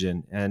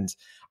decision. And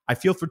I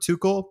feel for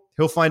Tuchel,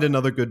 he'll find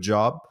another good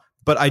job.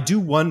 But I do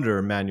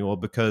wonder, Manuel,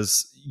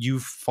 because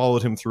you've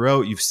followed him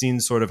throughout, you've seen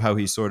sort of how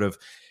he sort of,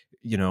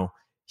 you know,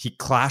 he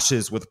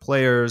clashes with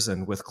players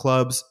and with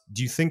clubs.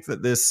 Do you think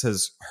that this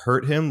has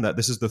hurt him, that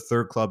this is the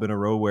third club in a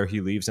row where he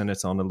leaves and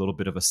it's on a little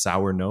bit of a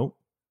sour note?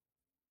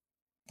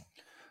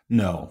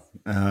 No.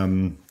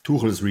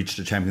 Tuchel has reached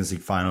the Champions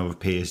League final with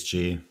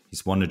PSG.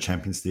 He's won the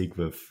Champions League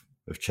with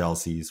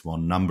Chelsea. He's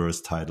won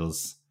numerous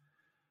titles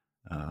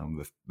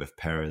with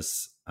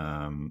Paris.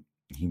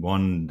 He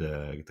won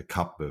the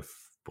cup with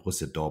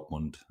Borussia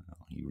Dortmund.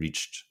 He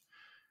reached,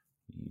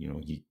 you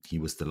know, he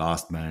was the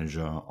last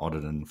manager other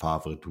than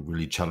Favre to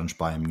really challenge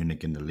Bayern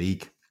Munich in the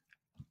league.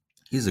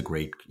 He's a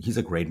great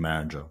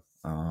manager.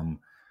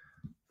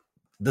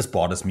 This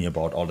bothers me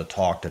about all the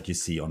talk that you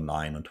see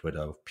online on Twitter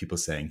of people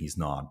saying he's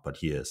not, but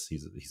he is.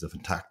 He's a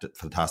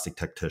fantastic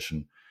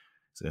tactician.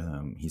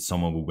 He's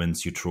someone who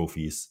wins you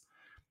trophies.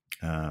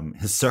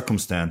 His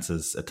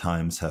circumstances at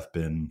times have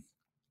been,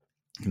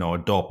 you know,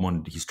 at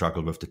Dortmund, he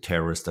struggled with the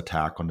terrorist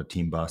attack on the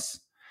team bus.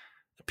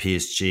 At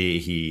PSG,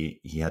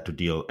 he had to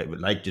deal,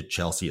 like did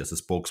Chelsea, as a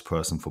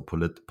spokesperson for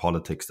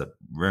politics that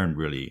weren't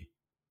really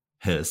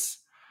his.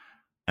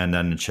 And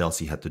then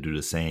Chelsea had to do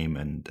the same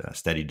and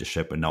steady the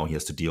ship. And now he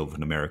has to deal with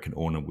an American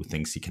owner who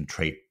thinks he can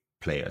trade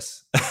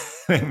players.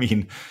 I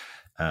mean,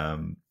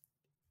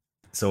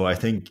 so I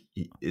think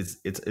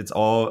it's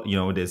all, you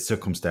know, the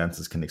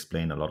circumstances can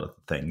explain a lot of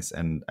things.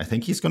 And I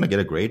think he's going to get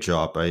a great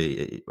job.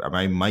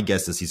 My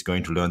guess is he's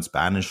going to learn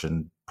Spanish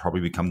and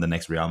probably become the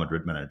next Real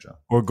Madrid manager.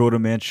 Or go to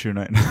Manchester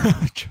United.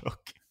 Joke.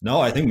 No,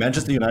 I think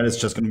Manchester United is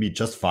just going to be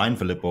just fine,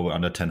 Filippo,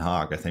 under Ten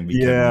Hag. I think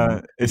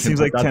it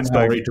seems like Ten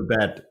Hag. To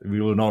bed. We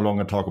will no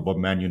longer talk about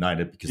Man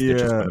United because they're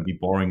just going to be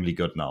boringly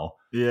good now.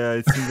 Yeah,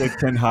 it seems like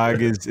Ten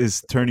Hag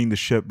is turning the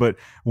ship. But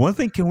one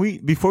thing,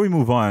 before we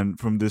move on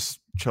from this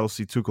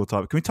Chelsea Tuchel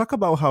topic, can we talk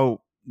about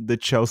how the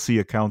Chelsea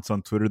accounts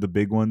on Twitter, the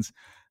big ones,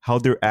 how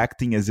they're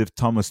acting as if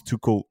Thomas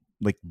Tuchel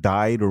like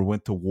died or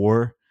went to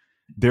war?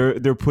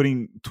 They're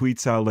putting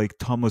tweets out like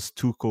Thomas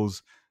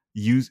Tuchel's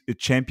a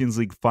Champions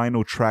League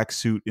final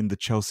tracksuit in the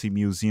Chelsea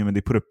Museum, and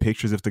they put up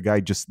pictures if the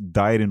guy just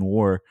died in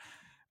war.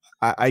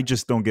 I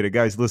just don't get it,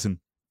 guys. Listen,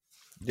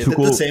 they did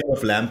the same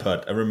with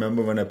Lampard. I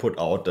remember when I put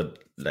out that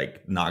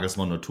like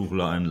Nagelsmann or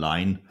Tuchel are in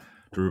line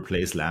to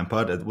replace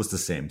Lampard. It was the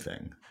same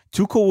thing.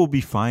 Tuchel will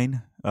be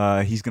fine.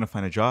 He's gonna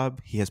find a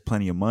job. He has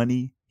plenty of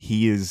money.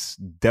 He is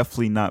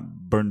definitely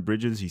not burned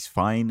bridges. He's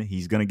fine.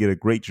 He's gonna get a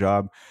great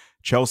job.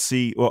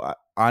 Chelsea, well,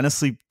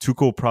 honestly,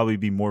 Tuchel will probably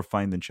be more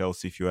fine than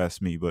Chelsea if you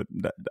ask me, but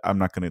I'm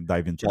not going to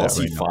dive into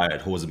Chelsea that right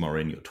fired Jose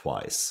Mourinho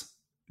twice.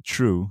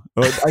 True.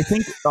 I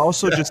think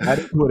also just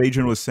adding to what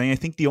Adrian was saying, I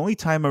think the only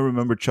time I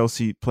remember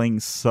Chelsea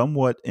playing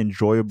somewhat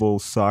enjoyable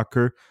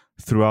soccer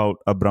throughout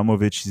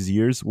Abramovich's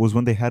years was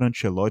when they had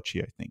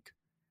Ancelotti, I think.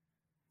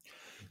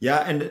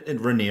 Yeah,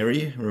 and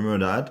Ranieri,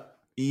 remember that?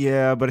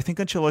 Yeah, but I think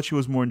Ancelotti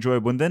was more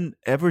enjoyable. And then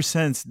ever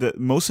since,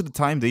 most of the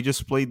time, they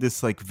just played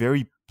this like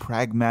very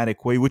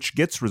pragmatic way, which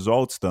gets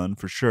results done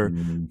for sure.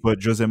 Mm-hmm.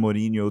 But Jose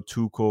Mourinho,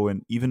 Tuchel,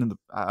 and even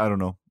I don't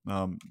know.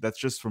 That's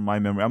just from my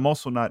memory. I'm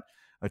also not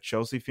a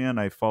Chelsea fan.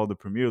 I follow the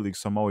Premier League,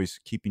 so I'm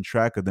always keeping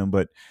track of them.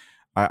 But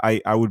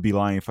I would be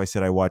lying if I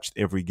said I watched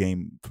every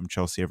game from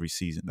Chelsea every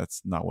season.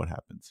 That's not what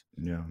happens.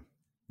 Yeah.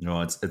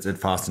 No, it's a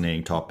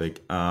fascinating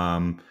topic.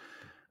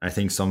 I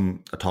think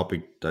a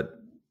topic that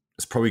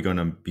is probably going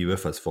to be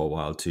with us for a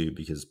while too,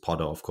 because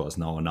Potter, of course,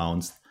 now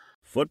announced.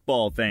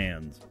 Football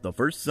fans, the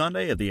first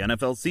Sunday of the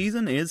NFL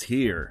season is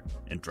here,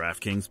 and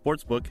DraftKings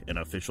Sportsbook, an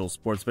official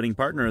sports betting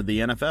partner of the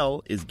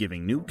NFL, is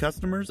giving new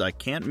customers a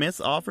can't-miss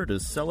offer to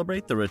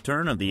celebrate the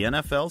return of the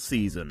NFL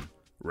season.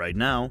 Right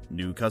now,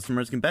 new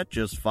customers can bet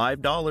just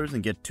 $5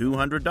 and get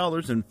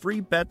 $200 in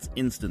free bets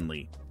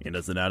instantly. And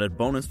as an added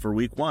bonus for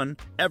Week 1,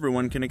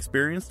 everyone can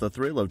experience the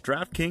thrill of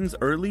DraftKings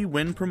Early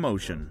Win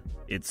promotion.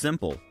 It's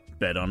simple.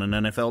 Bet on an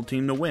NFL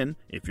team to win.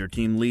 If your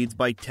team leads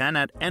by 10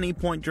 at any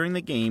point during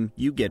the game,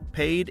 you get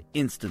paid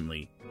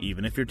instantly,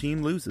 even if your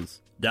team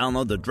loses.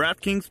 Download the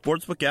DraftKings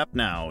Sportsbook app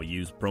now.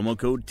 Use promo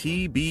code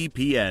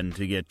TBPN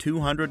to get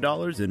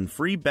 $200 in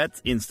free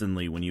bets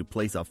instantly when you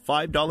place a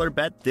 $5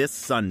 bet this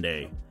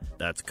Sunday.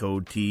 That's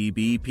code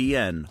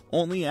TBPN,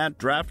 only at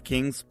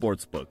DraftKings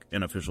Sportsbook,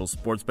 an official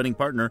sports betting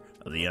partner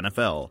of the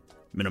NFL.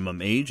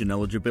 Minimum age and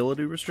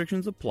eligibility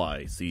restrictions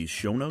apply. See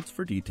show notes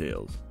for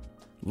details.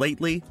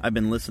 Lately, I've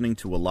been listening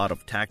to a lot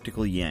of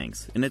Tactical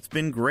Yanks, and it's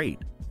been great.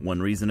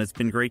 One reason it's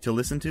been great to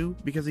listen to,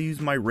 because I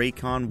use my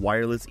Raycon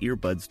wireless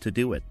earbuds to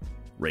do it.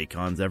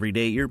 Raycon's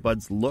everyday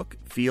earbuds look,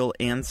 feel,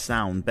 and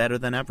sound better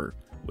than ever.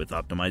 With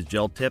optimized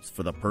gel tips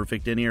for the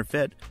perfect in-ear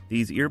fit,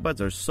 these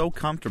earbuds are so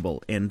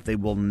comfortable and they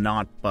will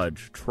not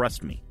budge,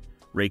 trust me.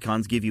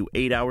 Raycons give you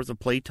 8 hours of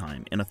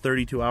playtime and a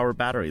 32-hour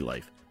battery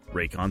life.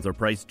 Raycons are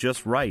priced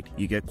just right.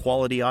 You get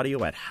quality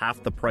audio at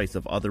half the price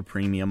of other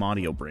premium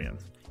audio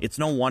brands. It's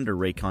no wonder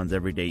Raycon's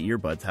everyday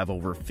earbuds have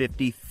over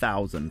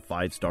 50,000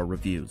 5-star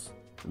reviews.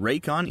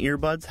 Raycon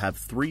earbuds have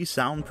 3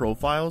 sound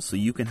profiles so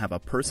you can have a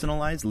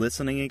personalized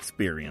listening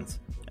experience,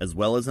 as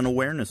well as an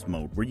awareness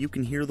mode where you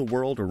can hear the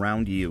world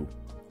around you.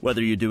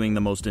 Whether you're doing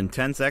the most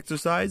intense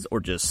exercise or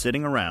just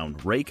sitting around,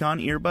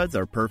 Raycon earbuds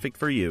are perfect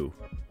for you.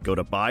 Go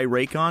to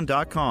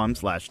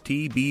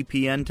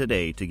buyraycon.com/TBPN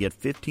today to get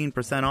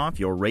 15% off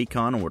your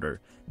Raycon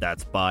order.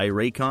 That's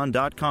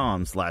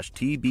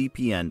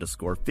buyraycon.com/TBPN to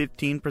score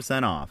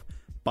 15% off.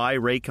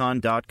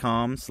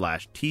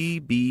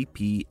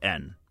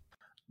 Buyraycon.com/TBPN.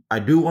 I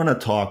do want to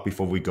talk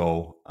before we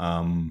go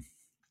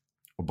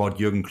about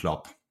Jürgen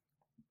Klopp.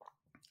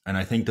 And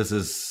I think this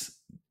is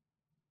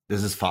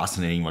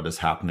fascinating what is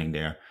happening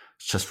there.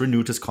 He's just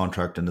renewed his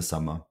contract in the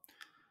summer.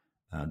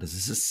 This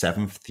is his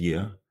 7th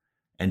year.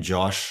 And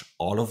Josh,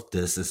 all of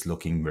this is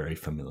looking very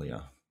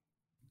familiar.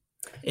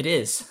 It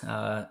is.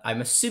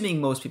 I'm assuming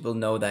most people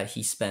know that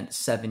he spent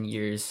 7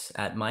 years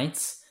at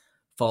Mainz,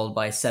 followed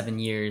by 7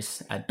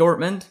 years at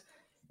Dortmund.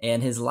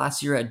 And his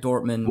last year at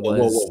Dortmund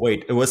was...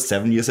 Wait. It was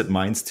 7 years at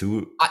Mainz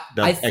too?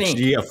 That's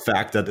actually a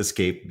fact that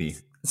escaped me.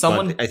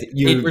 Someone,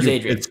 Adrian.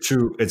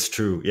 It's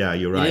true. Yeah,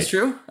 you're right. It is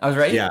true? I was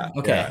right? Yeah.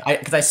 Okay. Yeah.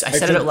 Because I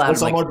said it out loud. For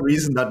some odd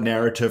reason, that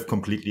narrative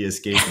completely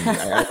escaped me.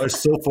 I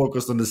was so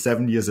focused on the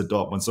 7 years at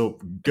Dortmund. So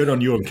good on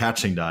you on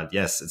catching that.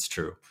 Yes, it's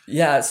true.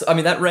 Yeah. So, I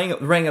mean, that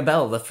rang a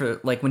bell. For,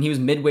 like when he was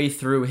midway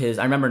through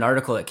I remember an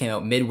article that came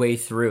out midway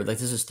through, like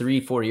this is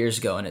 3-4 years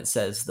ago, and it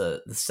says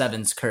the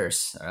Sevens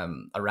curse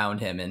around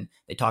him. And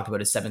they talked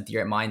about his 7th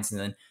year at Mainz,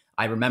 and then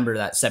I remember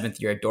that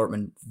 7th year at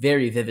Dortmund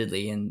very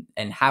vividly, and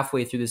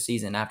halfway through the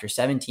season, after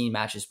 17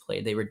 matches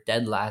played, they were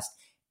dead last,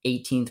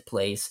 18th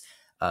place.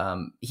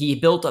 He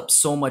built up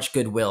so much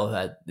goodwill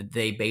that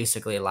they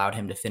basically allowed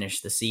him to finish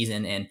the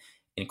season. And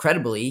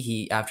incredibly,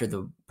 he, after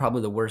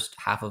probably the worst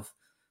half of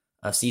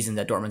a season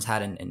that Dortmund's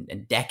had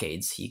in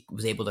decades, he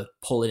was able to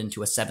pull it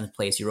into a 7th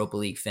place Europa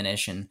League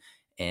finish, and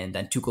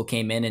then Tuchel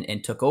came in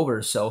and took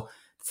over. So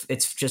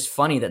it's just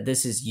funny that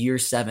this is year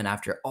 7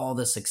 after all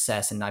the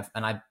success, and I've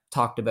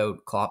talked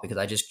about Klopp because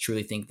I just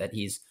truly think that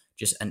he's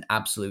just an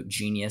absolute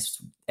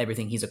genius.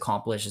 Everything he's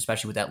accomplished,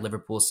 especially with that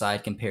Liverpool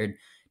side compared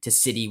to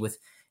City, with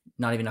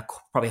not even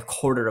probably a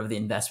quarter of the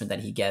investment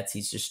that he gets,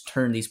 he's just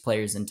turned these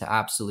players into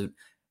absolute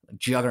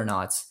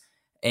juggernauts.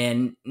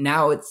 And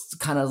now it's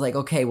kind of like,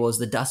 okay, well, is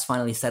the dust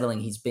finally settling?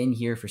 He's been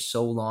here for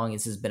so long.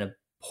 This has been a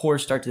poor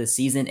start to the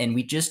season, and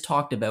we just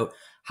talked about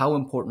how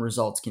important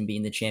results can be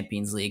in the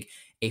Champions League.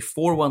 A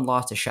 4-1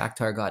 loss to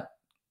Shakhtar got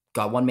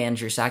one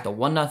manager sacked, a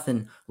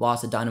 1-0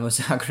 loss to Dynamo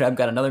Zagreb,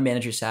 got another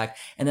manager sacked,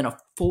 and then a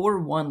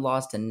 4-1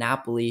 loss to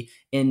Napoli.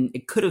 And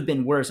it could have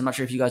been worse. I'm not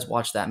sure if you guys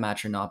watched that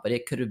match or not, but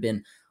it could have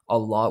been a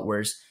lot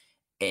worse.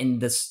 In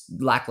this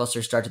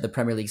lackluster start to the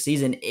Premier League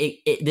season,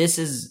 this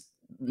is,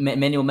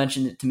 Manuel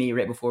mentioned it to me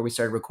right before we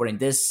started recording,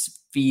 this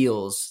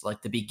feels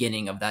like the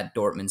beginning of that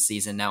Dortmund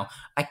season. Now,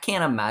 I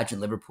can't imagine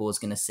Liverpool is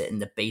going to sit in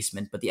the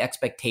basement, but the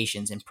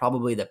expectations and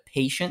probably the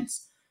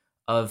patience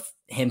of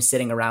him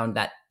sitting around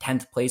that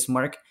 10th place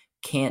mark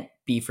can't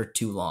be for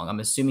too long. I'm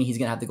assuming he's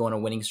going to have to go on a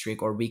winning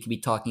streak, or we could be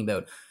talking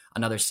about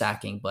another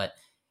sacking. But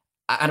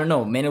I don't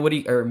know, man. What do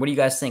you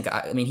guys think?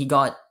 I mean, he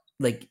got,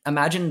 like,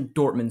 imagine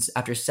Dortmund's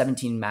after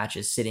 17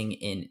 matches sitting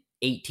in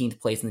 18th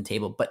place in the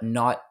table, but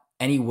not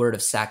any word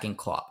of sacking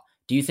Klopp.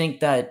 Do you think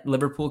that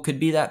Liverpool could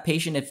be that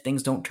patient if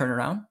things don't turn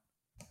around?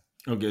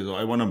 Okay, so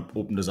I want to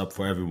open this up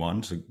for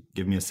everyone, so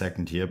give me a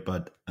second here.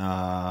 But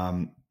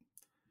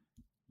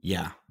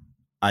yeah,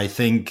 I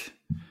think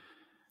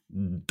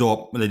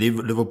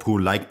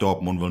Liverpool, like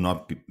Dortmund,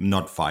 will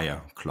not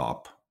fire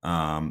Klopp.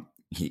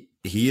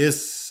 He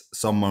is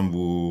someone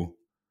who,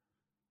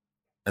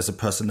 as a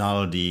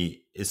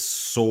personality, is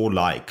so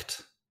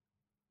liked,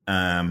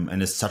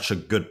 and is such a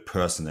good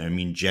person. I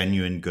mean,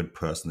 genuine good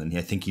person, and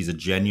I think he's a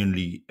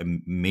genuinely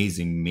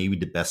amazing, maybe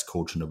the best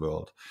coach in the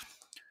world.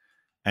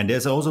 And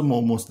there's also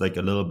almost like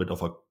a little bit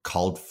of a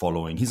cult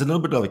following. He's a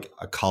little bit like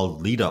a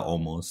cult leader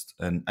almost,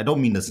 and I don't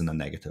mean this in a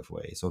negative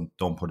way, so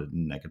don't put it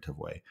in a negative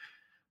way.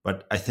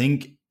 But I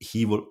think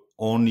he will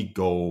only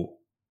go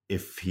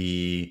if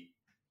he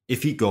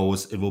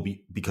goes, it will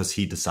be because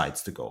he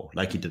decides to go,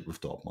 like he did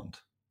with Dortmund.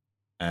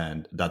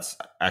 And that's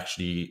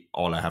actually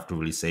all I have to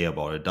really say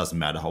about it. It doesn't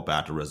matter how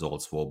bad the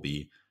results will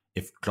be.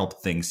 If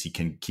Klopp thinks he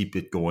can keep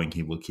it going,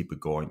 he will keep it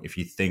going. If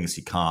he thinks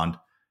he can't,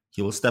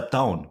 he will step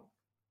down.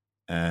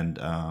 And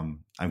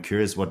I'm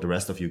curious what the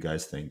rest of you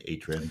guys think,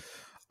 Adrian.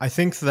 I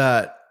think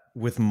that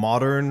with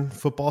modern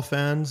football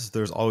fans,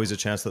 there's always a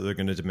chance that they're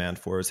going to demand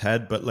for his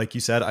head. But like you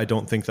said, I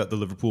don't think that the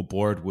Liverpool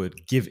board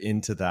would give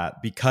into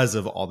that because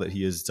of all that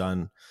he has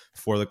done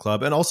for the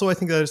club. And also, I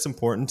think that it's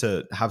important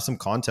to have some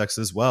context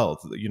as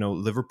well. You know,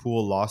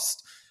 Liverpool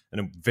lost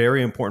a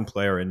very important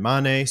player in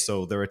Mane,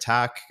 so their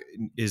attack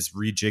is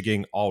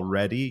rejigging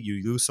already.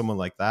 You lose someone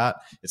like that,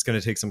 it's going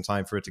to take some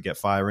time for it to get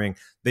firing.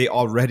 They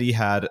already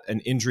had an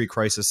injury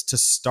crisis to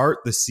start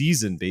the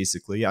season,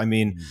 basically. I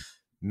mean,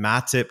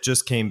 Matip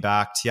just came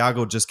back,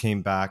 Thiago just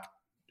came back,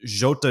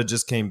 Jota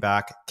just came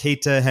back,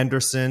 Keita,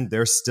 Henderson,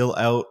 they're still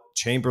out.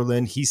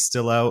 Chamberlain, he's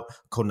still out.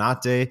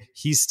 Konate,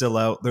 he's still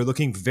out. They're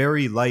looking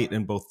very light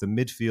in both the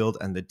midfield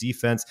and the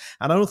defense.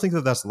 And I don't think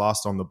that that's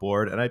lost on the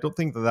board. And I don't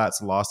think that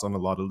that's lost on a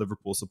lot of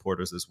Liverpool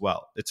supporters as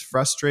well. It's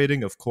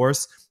frustrating, of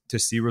course, to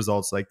see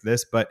results like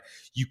this, but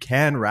you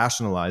can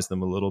rationalize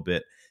them a little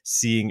bit,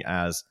 seeing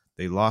as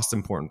they lost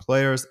important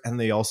players, and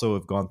they also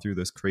have gone through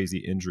this crazy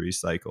injury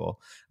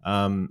cycle.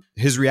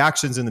 His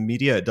reactions in the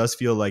media, it does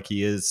feel like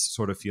he is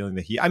sort of feeling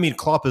that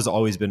Klopp has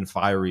always been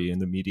fiery in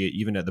the media,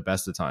 even at the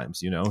best of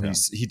times. You know, yeah.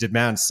 He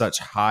demands such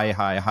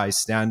high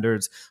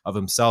standards of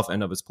himself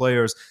and of his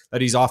players that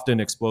he's often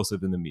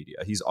explosive in the media.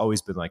 He's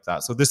always been like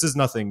that. So this is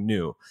nothing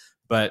new,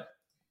 but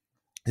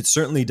it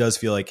certainly does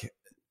feel like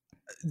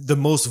the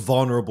most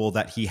vulnerable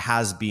that he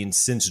has been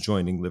since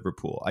joining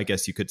Liverpool, I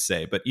guess you could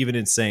say. But even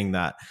in saying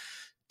that,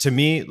 to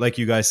me, like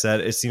you guys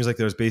said, it seems like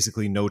there's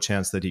basically no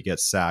chance that he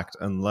gets sacked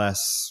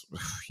unless,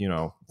 you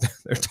know,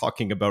 they're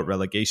talking about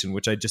relegation,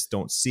 which I just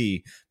don't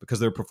see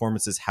because their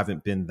performances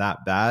haven't been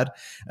that bad.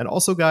 And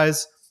also,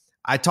 guys,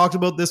 I talked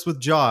about this with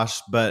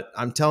Josh, but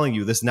I'm telling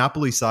you, this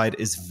Napoli side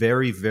is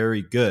very,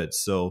 very good.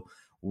 So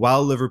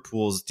while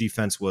Liverpool's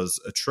defense was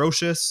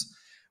atrocious,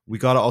 we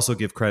got to also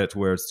give credit to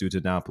where it's due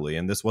to Napoli.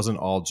 And this wasn't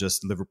all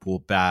just Liverpool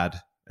bad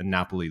and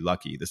Napoli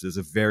lucky. This is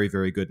a very,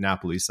 very good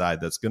Napoli side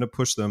that's going to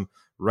push them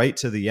right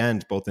to the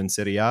end, both in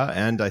Serie A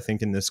and I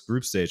think in this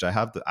group stage. I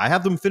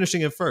have them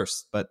finishing it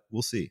first, but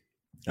we'll see.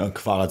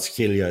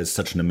 Kvaratskhelia is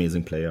such an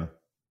amazing player.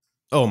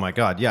 Oh my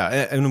God,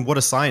 yeah, and what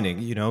a signing!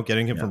 You know,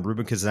 getting him from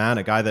Rubin Kazan,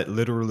 a guy that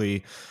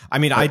literally,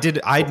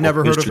 I'd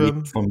never heard of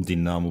him from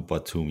Dinamo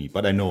Batumi,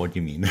 but I know what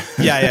you mean.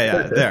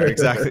 yeah, there,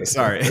 exactly.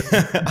 Sorry.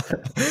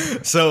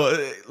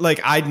 So, like,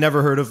 I'd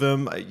never heard of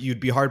him. You'd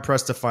be hard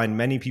pressed to find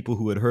many people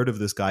who had heard of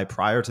this guy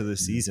prior to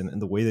this season,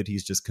 and the way that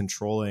he's just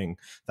controlling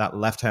that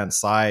left hand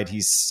side,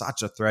 he's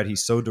such a threat.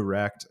 He's so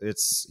direct.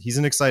 He's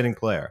an exciting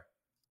player.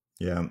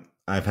 Yeah,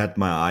 I've had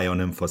my eye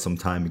on him for some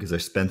time because I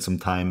spent some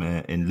time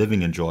in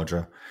living in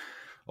Georgia.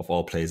 Of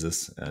all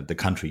places, the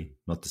country,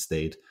 not the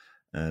state.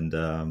 And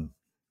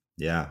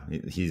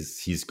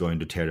he's going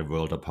to tear the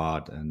world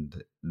apart,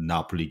 and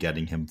Napoli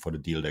getting him for the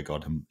deal they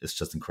got him is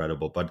just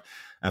incredible. But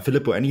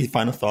Filippo, any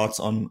final thoughts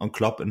on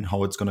Klopp and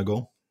how it's going to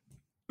go?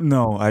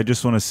 No, I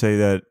just want to say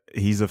that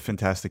he's a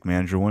fantastic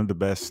manager, one of the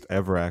best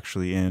ever,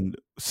 actually. And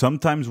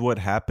sometimes what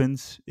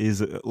happens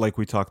is, like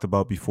we talked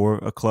about before,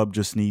 a club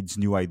just needs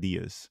new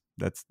ideas.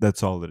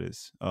 That's all it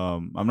is.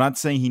 I'm not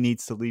saying he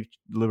needs to leave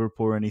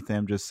Liverpool or anything.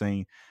 I'm just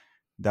saying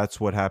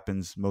that's what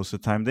happens most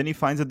of the time. Then he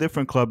finds a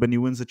different club and he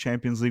wins the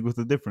Champions League with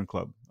a different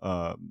club.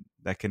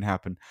 That can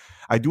happen.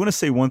 I do want to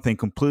say one thing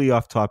completely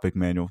off topic,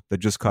 Manuel, that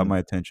just caught my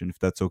attention, if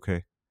that's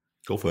okay.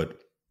 Go for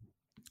it.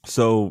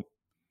 So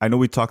I know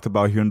we talked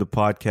about here in the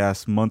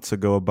podcast months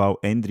ago about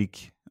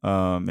Endrick,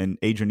 and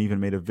Adrian even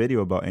made a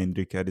video about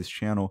Endrick at his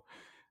channel.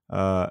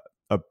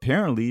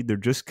 Apparently, there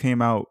just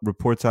came out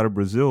reports out of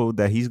Brazil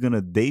that he's going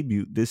to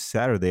debut this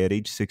Saturday at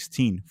age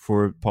 16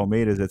 for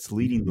Palmeiras that's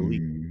leading the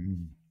league.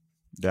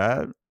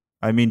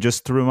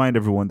 Just to remind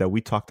everyone that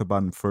we talked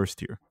about him first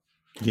here.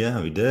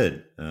 Yeah, we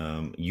did.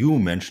 You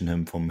mentioned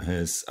him from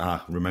his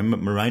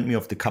remind me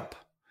of the cup.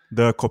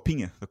 The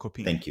Copinha.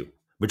 Thank you.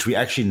 Which we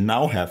actually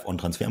now have on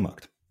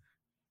Transfermarkt.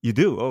 You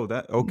do? Oh,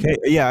 that okay.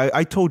 Yeah,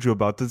 I told you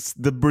about this.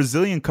 The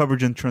Brazilian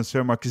coverage in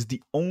Transfermarkt is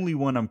the only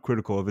one I'm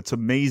critical of. It's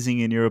amazing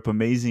in Europe,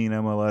 amazing in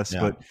MLS,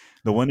 but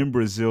the one in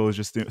Brazil is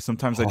just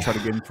sometimes I try to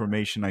get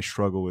information, I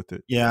struggle with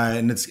it. Yeah,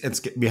 and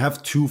it's we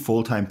have 2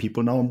 full-time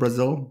people now in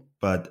Brazil.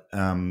 but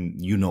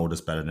you know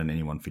this better than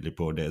anyone,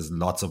 Filippo. There's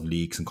lots of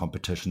leagues and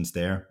competitions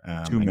there,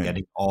 and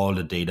getting all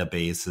the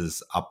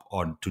databases up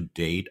on to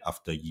date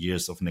after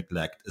years of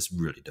neglect is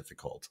really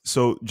difficult.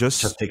 So it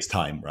just takes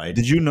time, right?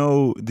 Did you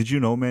know,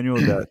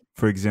 Manuel, that,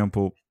 for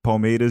example,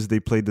 Palmeiras, they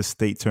played the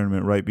state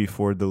tournament right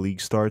before the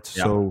league starts.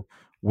 Yeah. So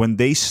when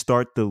they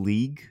start the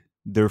league,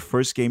 their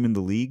first game in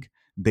the league,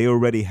 they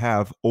already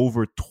have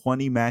over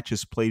 20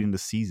 matches played in the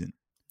season.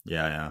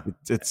 Yeah.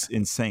 It's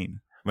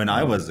insane. When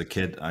I was a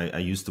kid, I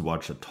used to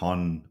watch a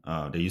ton.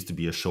 There used to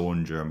be a show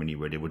in Germany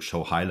where they would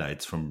show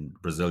highlights from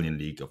Brazilian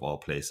league of all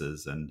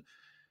places. And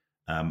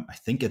I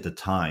think at the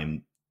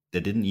time,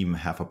 they didn't even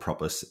have a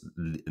proper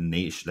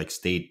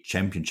state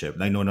championship.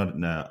 Like, no, not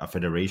a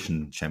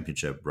federation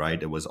championship,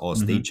 right? It was all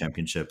state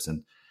championships.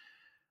 And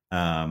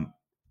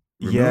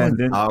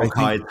remember how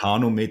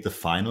Caetano made the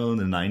final in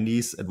the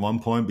 90s at one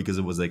point because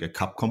it was like a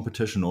cup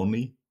competition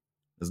only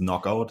as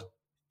knockout?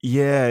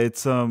 Yeah,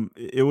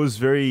 it was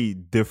very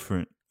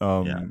different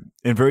and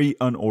very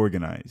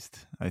unorganized.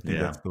 I think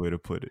that's the way to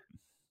put it.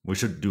 We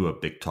should do a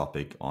big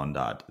topic on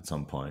that at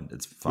some point.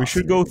 It's fascinating. We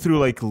should go through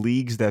like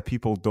leagues that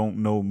people don't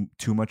know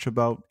too much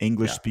about.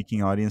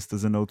 English-speaking audience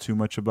doesn't know too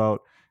much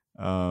about,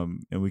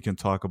 and we can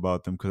talk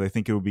about them because I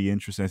think it would be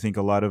interesting. I think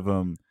a lot of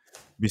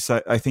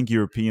I think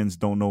Europeans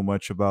don't know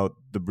much about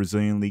the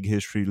Brazilian league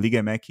history.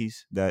 Liga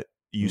MX that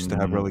used to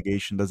have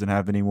relegation doesn't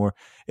have anymore,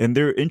 and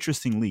they're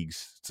interesting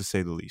leagues to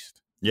say the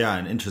least. Yeah,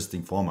 and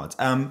interesting formats.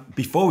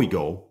 Before we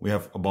go, we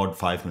have about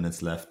 5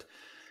 minutes left.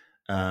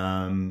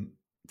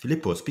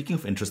 Filippo, speaking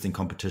of interesting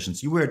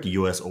competitions, you were at the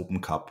US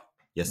Open Cup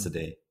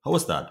yesterday. How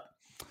was that?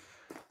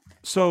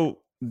 So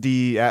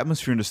the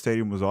atmosphere in the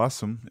stadium was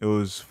awesome. It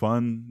was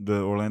fun.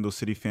 The Orlando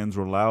City fans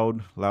were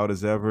loud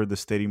as ever. The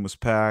stadium was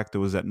packed. It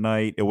was at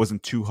night. It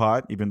wasn't too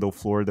hot, even though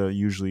Florida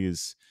usually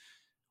is.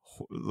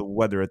 The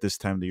weather at this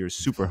time of the year is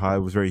super hot. It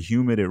was very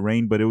humid. It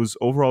rained, but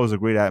overall it was a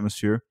great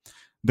atmosphere.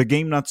 The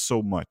game, not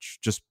so much,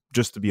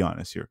 just to be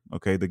honest here.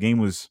 Okay, the game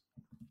was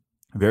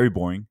very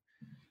boring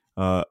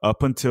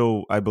up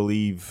until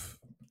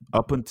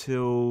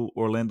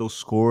Orlando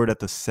scored at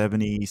the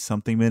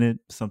 70-something minute,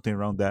 something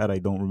around that. I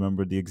don't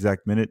remember the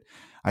exact minute.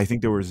 I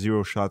think there were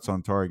 0 shots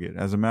on target.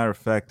 As a matter of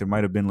fact, there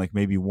might have been like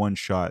maybe 1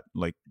 shot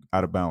like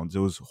out of bounds.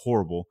 It was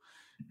horrible.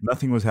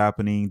 Nothing was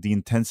happening. The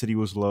intensity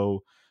was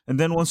low. And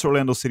then once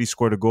Orlando City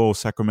scored a goal,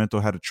 Sacramento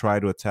had to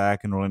try to attack,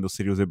 and Orlando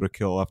City was able to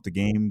kill off the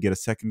game, get a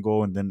second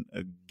goal, and then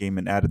a game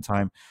in added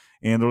time.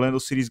 And Orlando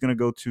City is going to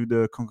go to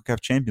the CONCACAF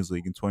Champions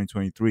League in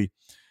 2023.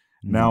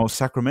 Now,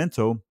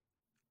 Sacramento,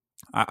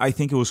 I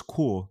think it was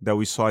cool that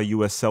we saw a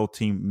USL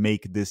team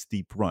make this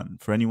deep run.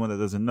 For anyone that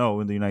doesn't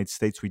know, in the United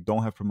States, we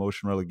don't have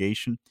promotion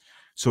relegation.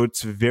 So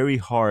it's very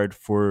hard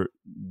for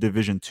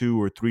Division 2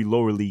 or 3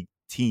 lower league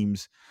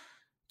teams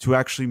to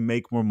actually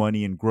make more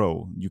money and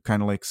grow. You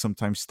kind of like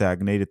sometimes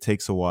stagnate. It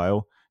takes a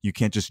while. You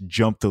can't just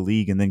jump the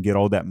league and then get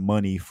all that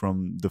money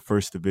from the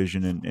first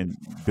division and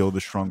build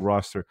a strong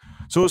roster.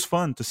 So it was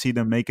fun to see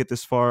them make it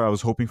this far. I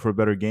was hoping for a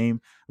better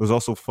game. It was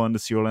also fun to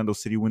see Orlando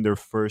City win their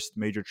first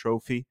major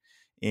trophy.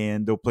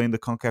 And they'll play in the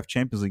CONCACAF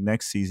Champions League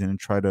next season and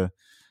try to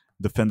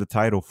defend the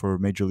title for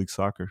Major League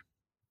Soccer.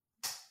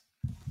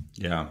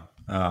 Yeah.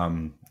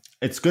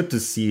 It's good to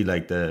see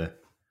like the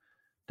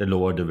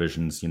lower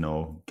divisions,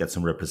 get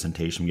some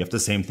representation. We have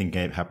the same thing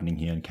happening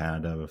here in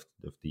Canada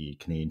with the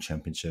Canadian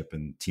Championship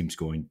and teams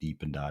going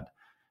deep in that.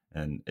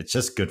 And it's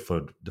just good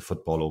for the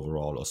football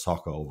overall or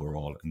soccer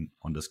overall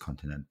on this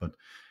continent. But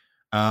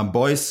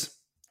boys,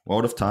 we're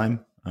out of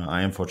time.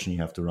 I unfortunately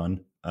have to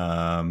run.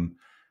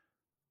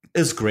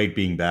 It's great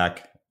being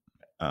back.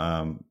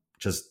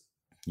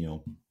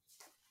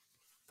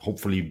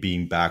 Hopefully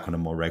being back on a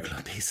more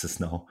regular basis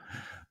now.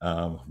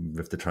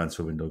 With the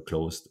transfer window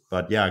closed.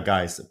 But yeah,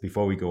 guys,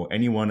 before we go,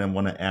 anyone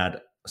want to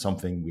add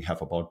something? We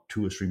have about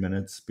 2 or 3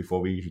 minutes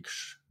before we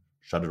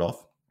shut it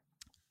off.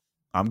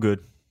 I'm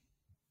good.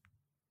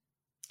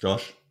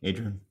 Josh,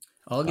 Adrian?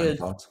 All good.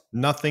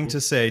 Nothing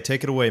to say.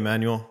 Take it away,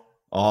 Manuel.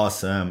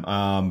 Awesome.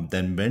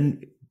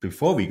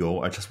 Before we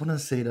go, I just want to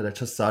say that I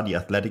just saw The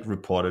Athletic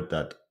reported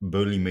that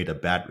Burnley made a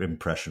bad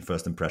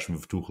first impression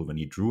with Tuchel when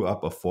he drew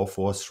up a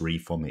 4-4-3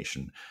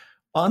 formation.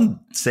 On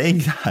saying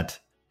that,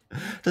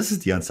 this is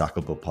the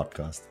Unsuckable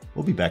Podcast.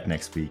 We'll be back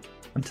next week.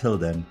 Until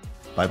then,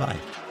 bye-bye.